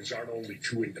Americans aren't only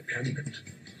too independent.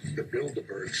 The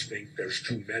Bilderbergs think there's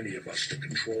too many of us to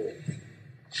control.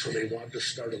 So they want to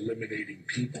start eliminating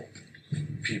people.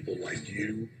 People like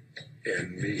you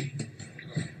and me.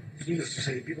 Needless to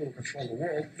say, the people who control the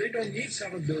world, they don't need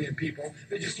 7 billion people.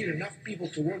 They just need enough people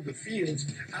to work the fields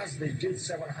as they did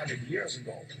 700 years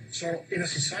ago. So in a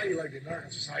society like the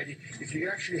American society, if you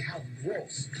actually have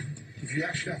growth, if you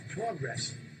actually have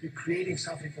progress, you're creating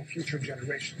something for future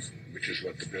generations. Which is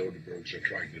what the Bilderbergs are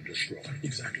trying to destroy.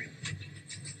 Exactly.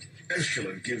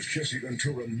 Estelin gives Jesse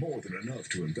Ventura more than enough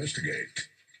to investigate.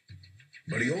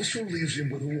 But he also leaves him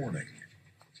with a warning.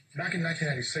 Back in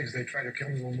 1996, they tried to kill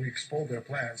me when we exposed their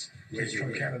plans. It's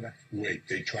from Canada. Wait,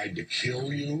 they tried to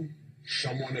kill you?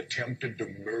 Someone attempted to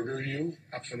murder you?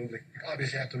 Absolutely.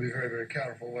 Obviously, I have to be very, very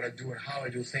careful what I do and how I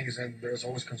do things, and there's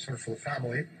always concern for the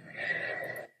family.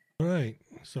 All right.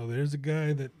 So there's a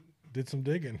guy that did some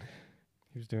digging.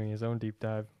 He was doing his own deep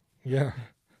dive. Yeah.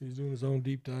 He's doing his own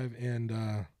deep dive, and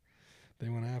they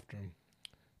went after him.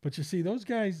 But you see, those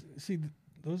guys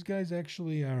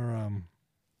actually are,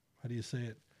 how do you say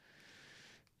it?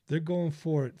 They're going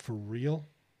for it for real.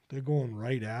 They're going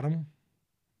right at him.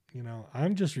 You know,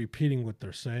 I'm just repeating what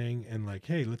they're saying and like,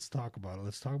 hey, let's talk about it.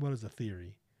 Let's talk about it as a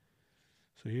theory.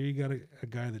 So here you got a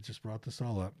guy that just brought this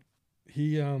all up.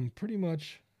 He pretty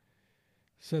much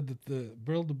said that the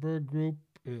Bilderberg group,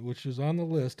 which is on the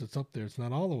list, it's up there. It's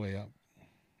not all the way up,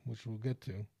 which we'll get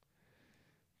to,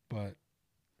 but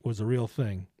was a real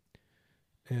thing.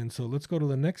 And so let's go to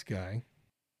the next guy.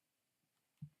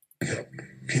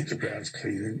 Keep the grounds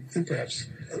clean. And perhaps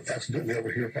accidentally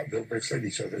overhear about Bilderberg saying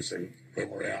each other, saying,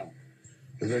 roam around.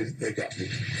 But they got me.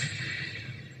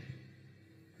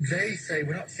 They say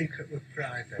we're not secret, we're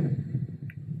private.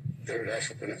 They're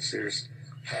national financiers,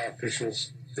 high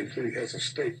officials, including heads of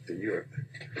state in Europe.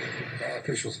 High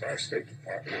officials of our State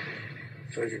Department,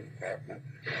 Treasury Department,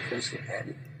 Police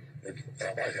Department, and the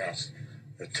White House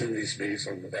attend these meetings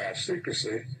on the vow of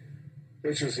secrecy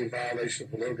which was in violation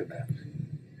of the Logan Act.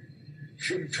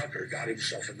 Jim Tucker got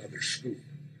himself another scoop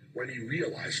when he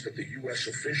realized that the U.S.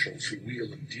 officials who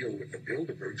wheel and deal with the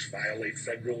Bilderbergs violate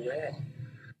federal law,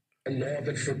 a law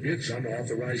that forbids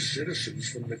unauthorized citizens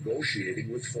from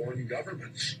negotiating with foreign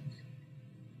governments.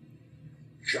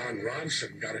 John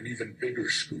Ronson got an even bigger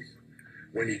scoop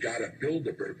when he got a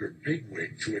Bilderberger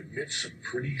bigwig to admit some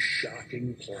pretty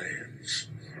shocking plans.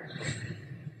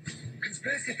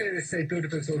 Conspiracy theorists say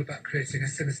Bilderberg's all about creating a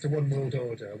sinister one world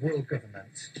order, a world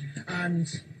government. And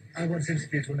I once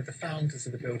interviewed one of the founders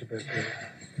of the Bilderberg group,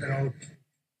 an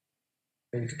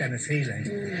old Dennis Healy.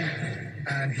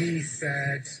 And he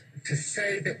said, to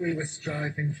say that we were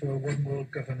striving for a one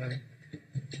world government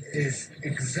is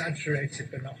exaggerated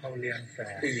but not wholly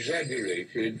unfair.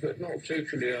 Exaggerated but not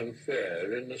totally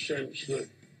unfair, in the sense that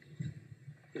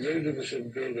those of us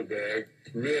in Bilderberg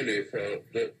really felt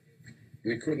that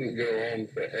we couldn't go on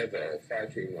forever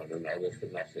fighting one another for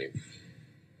nothing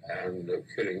and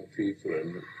killing people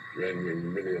and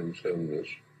rendering millions homeless.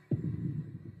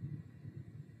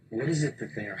 What is it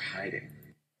that they are hiding?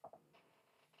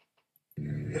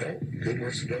 Well, good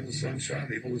works are done in the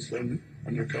sunshine, evil is done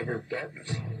under cover of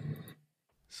darkness.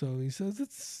 So he says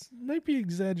it's might be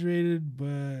exaggerated,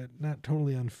 but not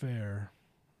totally unfair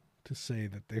to say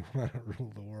that they want to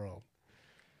rule the world.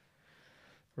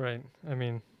 Right. I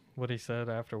mean, what he said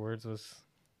afterwards was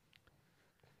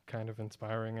kind of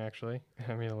inspiring, actually.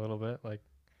 I mean, a little bit. Like,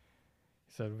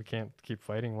 he said we can't keep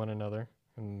fighting one another.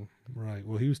 And Right.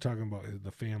 Well, he was talking about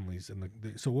the families.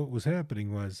 So what was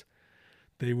happening was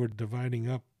they were dividing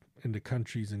up into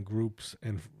countries and groups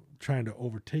and trying to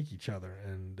overtake each other.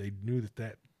 And they knew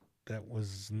that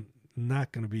was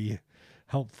not going to be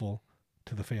helpful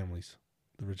to the families,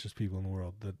 the richest people in the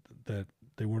world, that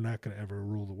they were not going to ever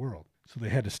rule the world. So they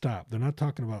had to stop. They're not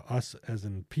talking about us as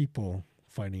in people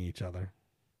fighting each other.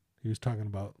 He was talking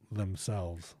about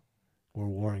themselves or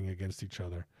warring against each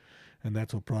other. And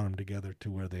that's what brought them together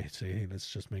to where they say, hey,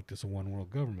 let's just make this a one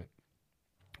world government.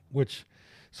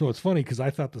 So it's funny because I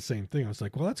thought the same thing. I was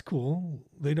like, well, that's cool.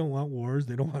 They don't want wars.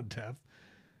 They don't want death.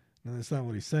 No, that's not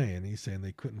what he's saying. He's saying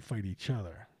they couldn't fight each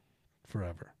other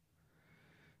forever.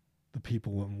 The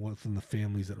people within the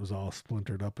families that was all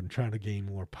splintered up and trying to gain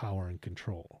more power and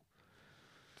control.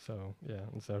 so, yeah,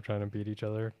 instead of trying to beat each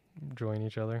other, join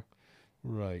each other.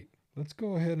 Right. Let's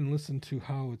go ahead and listen to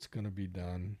how it's going to be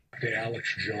done. To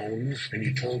Alex Jones, and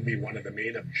he told me one of the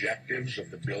main objectives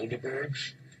of the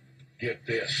Bilderbergs, get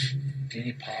this,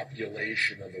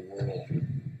 depopulation of the world,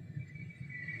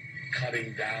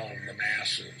 cutting down the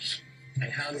masses.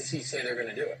 And how does he say they're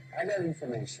going to do it? I got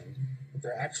information that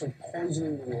they're actually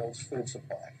poisoning the world's food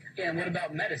supply. Yeah, and what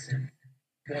about medicine?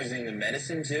 Poisoning the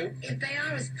medicine, too? If they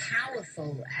are as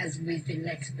powerful as we've been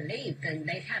led to believe, then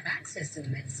they'd have access to the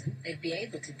medicine. They'd be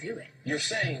able to do it. You're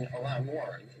saying a lot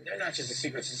more. They're not just a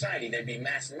secret society. They'd be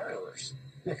mass murderers.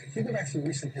 Look, if you go back through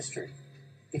recent history,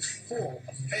 it's full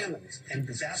of famines and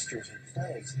disasters and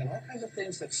plagues and all kinds of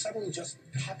things that suddenly just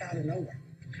pop out of nowhere.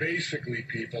 Basically,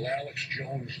 people, Alex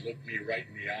Jones looked me right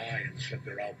in the eye and said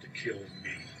they're out to kill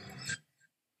me.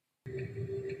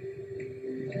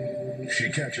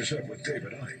 She catches up with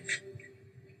David Icke.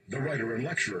 The writer and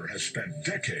lecturer has spent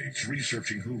decades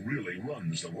researching who really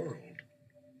runs the world.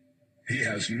 He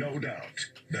has no doubt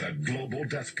that a global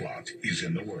death plot is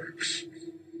in the works.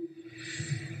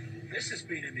 This has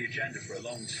been in the agenda for a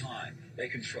long time. They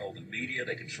control the media,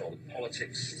 they control the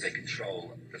politics, they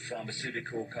control the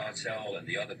pharmaceutical cartel and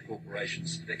the other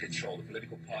corporations, they control the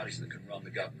political parties that can run the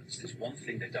governments. There's one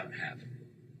thing they don't have: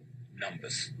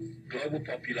 numbers. Global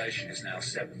population is now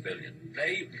 7 billion.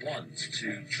 They want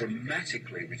to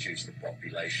dramatically reduce the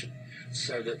population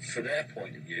so that, for their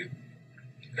point of view,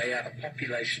 they have a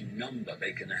population number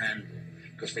they can handle,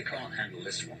 because they can't handle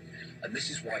this one. And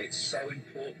this is why it's so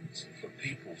important for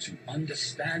people to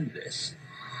understand this.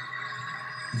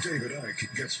 David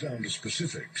Icke gets down to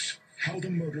specifics, how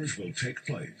the murders will take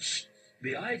place.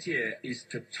 The idea is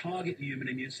to target the human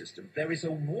immune system. There is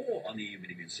a war on the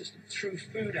human immune system through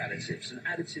food additives and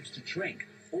additives to drink.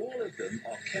 All of them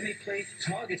are chemically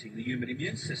targeting the human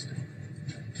immune system.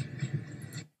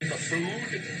 For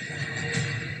food.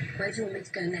 Where do you want me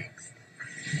to go next?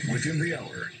 Within the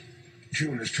hour,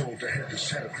 June is told to head to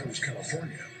Santa Cruz,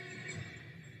 California.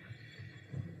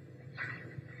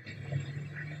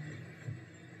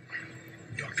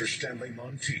 Dr. Stanley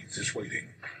Monteith is waiting.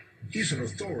 He's an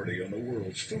authority on the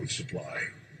world's food supply,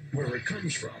 where it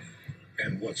comes from,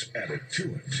 and what's added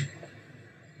to it.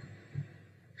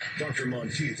 Dr.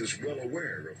 Monteith is well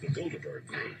aware of the Bilderberg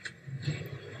Group.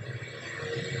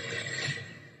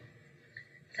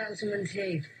 Dr.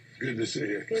 Monteith, Good to see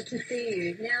you. Good to see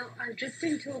you. Now, I've just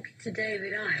been talking to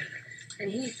David Icke, and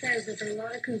he says there's a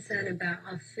lot of concern about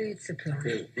our food supply.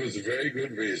 It was a very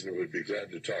good reason. We'd be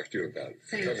glad to talk to you about it.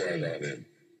 Thank Come you. right on in.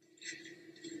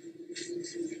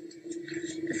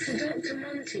 So, Dr.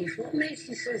 Monteith, what makes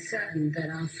you so certain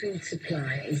that our food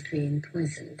supply is being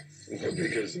poisoned? Well,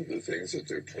 because of the things that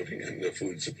they're putting in the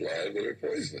food supply that are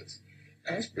poisonous.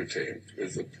 Aspartame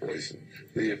is a poison.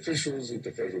 The officials at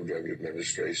the Federal Drug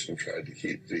Administration tried to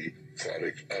keep the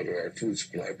product out of our food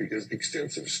supply because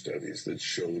extensive studies that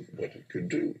showed what it could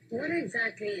do. What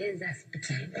exactly is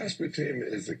aspartame?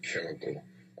 Aspartame is a chemical.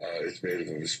 It's made of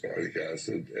aspartic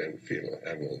acid and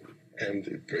phenylamine, and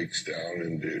it breaks down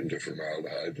into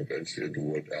formaldehyde, eventually into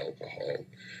wood alcohol.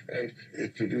 And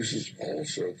it produces all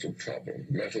sorts of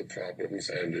problems, mental problems,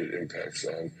 and it impacts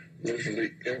on literally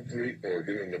every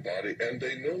organ in the body. And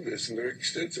they know this, and there are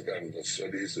extensive animal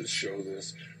studies that show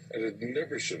this, and it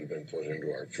never should have been put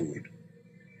into our food.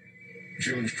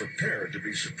 June's prepared to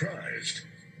be surprised,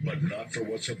 but not for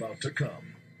what's about to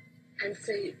come. And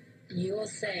so you're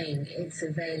saying it's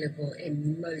available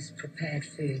in most prepared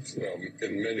foods? Well,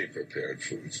 in many prepared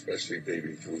foods, especially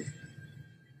baby food.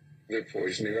 They're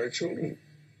poisoning our children.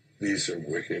 These are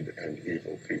wicked and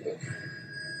evil people.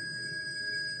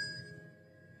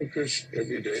 Because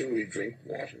every day we drink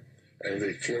water, and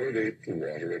they fluoridate the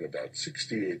water in about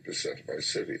 68% of our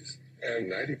cities. And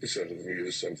 90% of them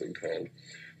use something called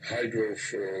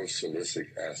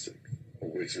hydrofluorosilicic acid,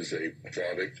 which is a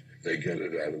product. They get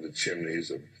it out of the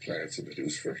chimneys of plants that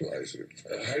produce fertilizer.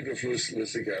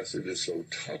 Hydrofluorosilicic acid is so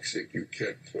toxic, you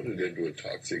can't put it into a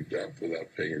toxic dump without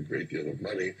paying a great deal of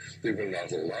money. They will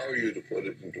not allow you to put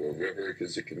it into a river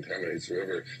because it contaminates the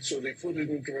river. So they put it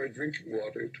into our drinking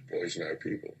water to poison our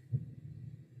people.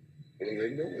 And they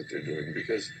know what they're doing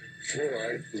because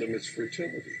fluoride limits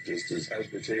fertility. Just as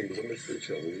aspartame limits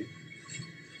fertility.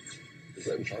 As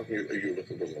I'm talking, you look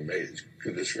a little amazed.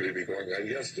 Could this really be going on?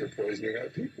 Yes, they're poisoning our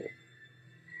people.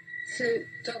 So,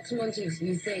 Dr. Monteith,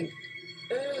 you think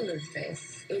all of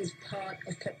this is part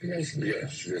of population control?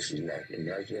 Yes, this is not an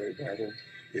imaginary battle.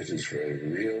 It is very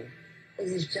real.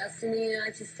 Is it just in the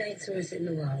United States or is it in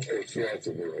the world? Oh, throughout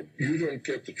the world. You don't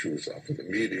get the truth off of the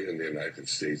media in the United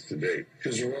States today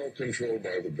because they're all controlled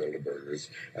by the Bilderbergers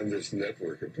and this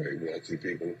network of very wealthy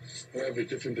people who have a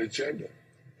different agenda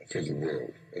for the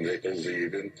world, and they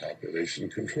believe in population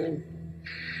control.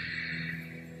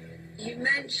 You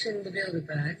mentioned the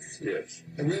Bilderbergs. Yes.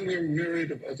 And then there are a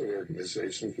myriad of other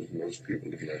organizations that most people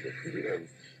have never heard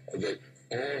of that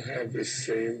all have the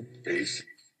same basic.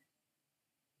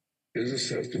 This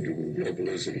has to do with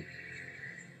globalism.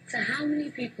 So how many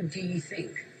people do you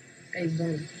think they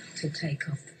want to take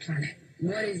off the planet?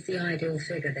 What is the ideal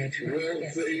figure they're trying to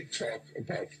get? Well, they talk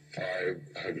about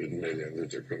 500 million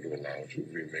that they're going to allow to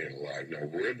remain alive. Now,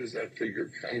 where does that figure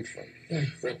come from? Yes.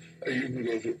 Well, you can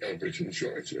go to Elberton,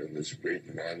 Georgia, and there's a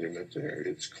great monument there.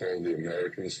 It's called the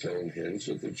American Stonehenge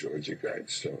of the Georgia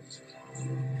Guidestones.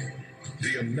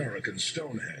 The American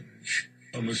Stonehenge.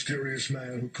 A mysterious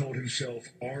man who called himself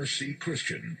R.C.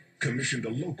 Christian commissioned a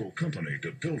local company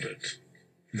to build it.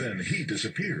 Then he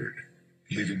disappeared,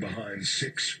 leaving behind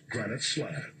 6 granite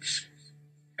slabs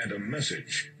and a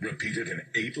message repeated in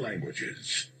 8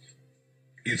 languages.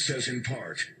 It says in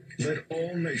part, "Let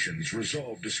all nations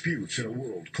resolve disputes in a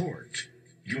world court,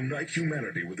 unite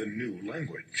humanity with a new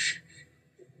language,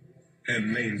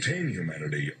 and maintain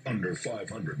humanity under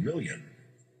 500 million.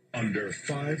 Under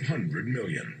 500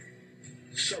 million.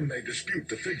 Some may dispute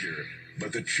the figure,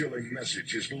 but the chilling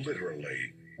message is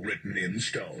literally written in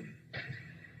stone.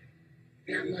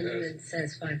 That monument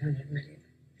says 500 million.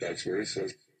 That's where it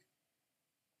says.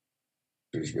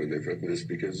 Is where they've written this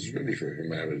because it's really for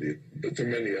humanity. But there are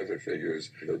many other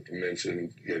figures that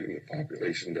mention getting the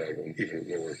population down to an even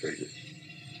lower figure.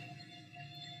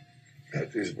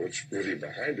 That is what's really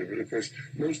behind it. But of course,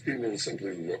 most people will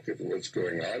simply look at what's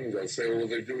going on and they'll say, well,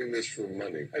 they're doing this for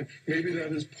money. And maybe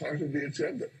that is part of the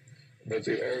agenda. But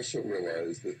they also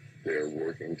realize that they're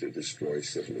working to destroy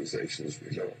civilization as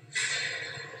we know it.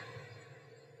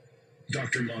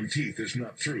 Dr. Monteith is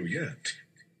not through yet.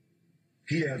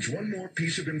 He adds one more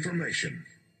piece of information,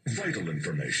 vital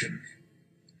information.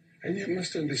 And you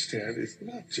must understand, it's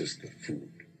not just the food.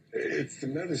 It's the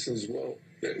medicine as well.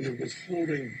 They're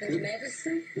withholding The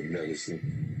medicine? the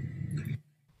medicine.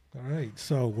 All right,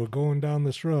 so we're going down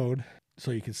this road.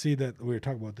 So you can see that we were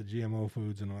talking about the GMO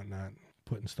foods and whatnot,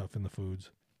 putting stuff in the foods,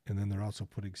 and then they're also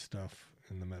putting stuff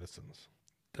in the medicines.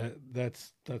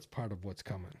 That's part of what's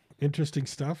coming. Interesting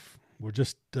stuff. We're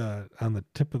just on the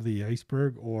tip of the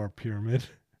iceberg or pyramid.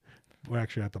 We're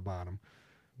actually at the bottom,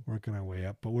 working our way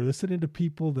up. But we're listening to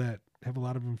people that have a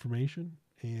lot of information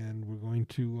and we're going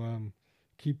to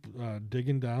keep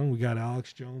digging down. We got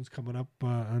Alex Jones coming up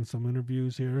on some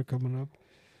interviews here coming up.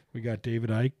 We got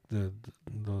David Icke. The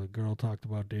girl talked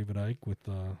about David Icke with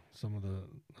some of the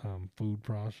food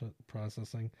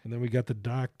processing. And then we got the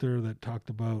doctor that talked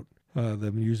about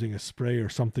them using a spray or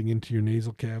something into your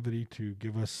nasal cavity to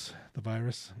give us the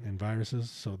virus and viruses.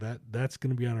 So that's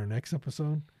going to be on our next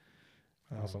episode.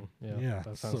 Awesome. Yeah.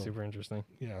 That sounds super interesting.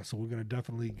 Yeah. So we're going to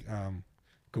definitely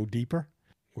go deeper.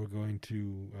 We're going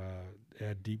to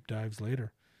add deep dives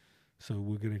later. So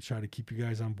we're going to try to keep you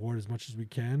guys on board as much as we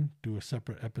can, do a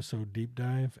separate episode deep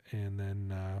dive, and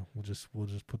then we'll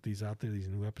just put these out there, these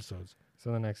new episodes.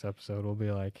 So the next episode will be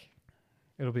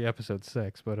it'll be episode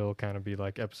 6, but it'll kind of be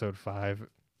like episode 5.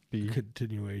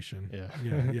 Continuation.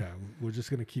 Yeah. Yeah. We're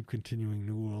just going to keep continuing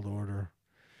New World Order,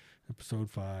 episode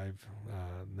 5.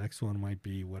 Next one might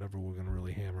be whatever we're going to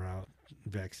really hammer out,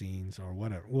 vaccines or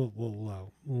whatever.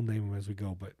 We'll name them as we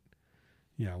go, but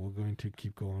yeah, we're going to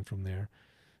keep going from there.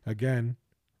 Again,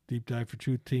 Deep Dive for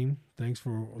Truth team, thanks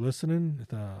for listening.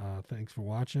 Thanks for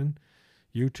watching.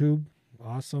 YouTube,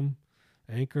 awesome.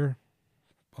 Anchor,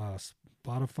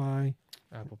 Spotify,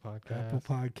 Apple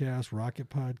Podcasts, Rocket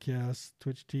Podcasts,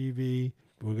 Twitch TV.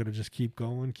 We're going to just keep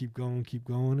going.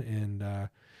 And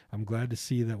I'm glad to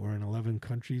see that we're in 11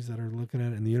 countries that are looking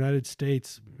at it. In the United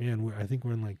States, man, I think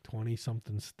we're in like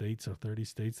 20-something states or 30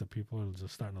 states that people are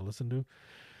just starting to listen to.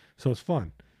 So it's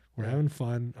fun. We're having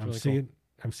fun.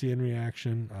 I'm seeing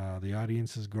reaction. The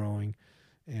audience is growing.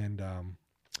 And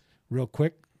real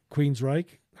quick,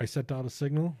 Queensryche, I sent out a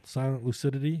signal, Silent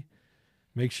Lucidity.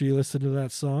 Make sure you listen to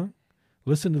that song.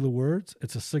 Listen to the words.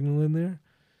 It's a signal in there.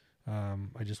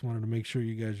 I just wanted to make sure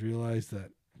you guys realize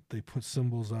that they put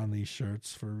symbols on these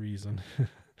shirts for a reason.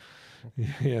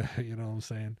 Yeah, you know what I'm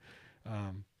saying?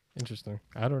 Interesting.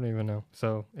 I don't even know.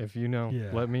 So if you know,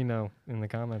 let me know in the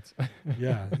comments.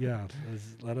 Yeah.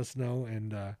 Let us know.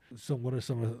 And so what are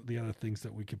some of the other things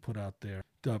that we could put out there?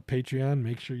 Patreon,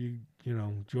 make sure you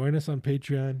join us on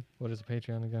Patreon. What is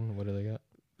Patreon again? What do they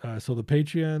got? So the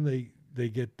Patreon, they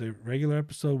get the regular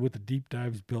episode with the deep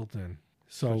dives built in.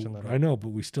 So I know, but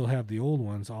we still have the old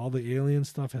ones. All the alien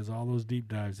stuff has all those deep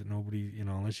dives that nobody,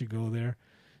 unless you go there,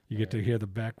 you get to hear the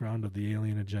background of the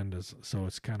alien agendas. So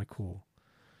it's kind of cool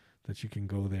that you can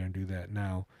go there and do that.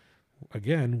 Now,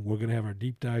 again, we're going to have our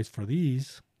deep dives for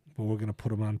these, but we're going to put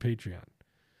them on Patreon.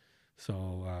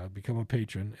 So become a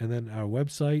patron. And then our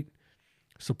website,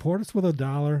 support us with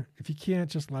 $1. If you can't,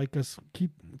 just like us.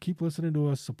 Keep listening to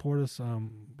us. Support us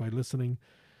by listening.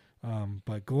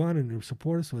 But go on and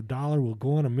support us with $1. We'll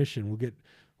go on a mission. We'll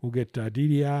get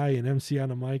DDI and MC on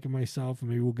the mic and myself,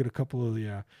 and maybe we'll get a couple of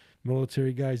the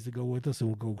military guys to go with us, and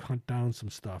we'll go hunt down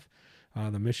some stuff.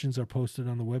 The missions are posted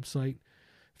on the website.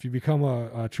 If you become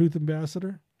a Truth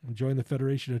Ambassador and join the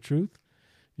Federation of Truth,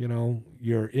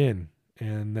 you're in.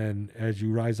 And then as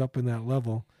you rise up in that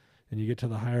level and you get to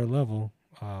the higher level,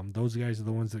 those guys are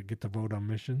the ones that get to vote on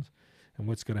missions and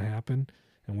what's going to happen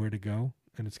and where to go.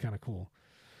 And it's kind of cool.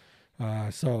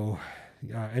 So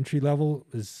entry level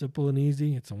is simple and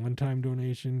easy. It's a one-time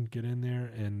donation. Get in there.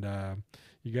 And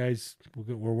you guys,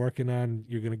 we're working on,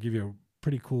 you're going to give you a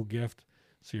pretty cool gift.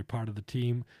 So you're part of the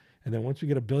team. And then once we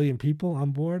get 1 billion people on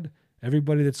board,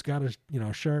 everybody that's got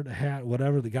a shirt, a hat,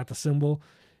 whatever, they got the symbol,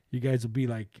 you guys will be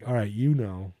like, all right, you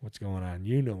know what's going on.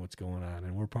 You know what's going on.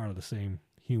 And we're part of the same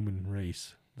human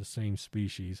race, the same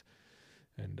species.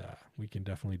 And we can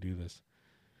definitely do this.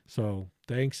 So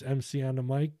thanks, MC on the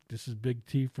mic. This is Big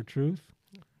T for Truth.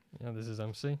 Yeah, this is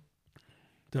MC.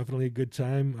 Definitely a good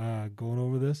time going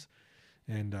over this.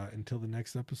 And until the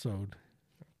next episode,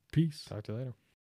 peace. Talk to you later.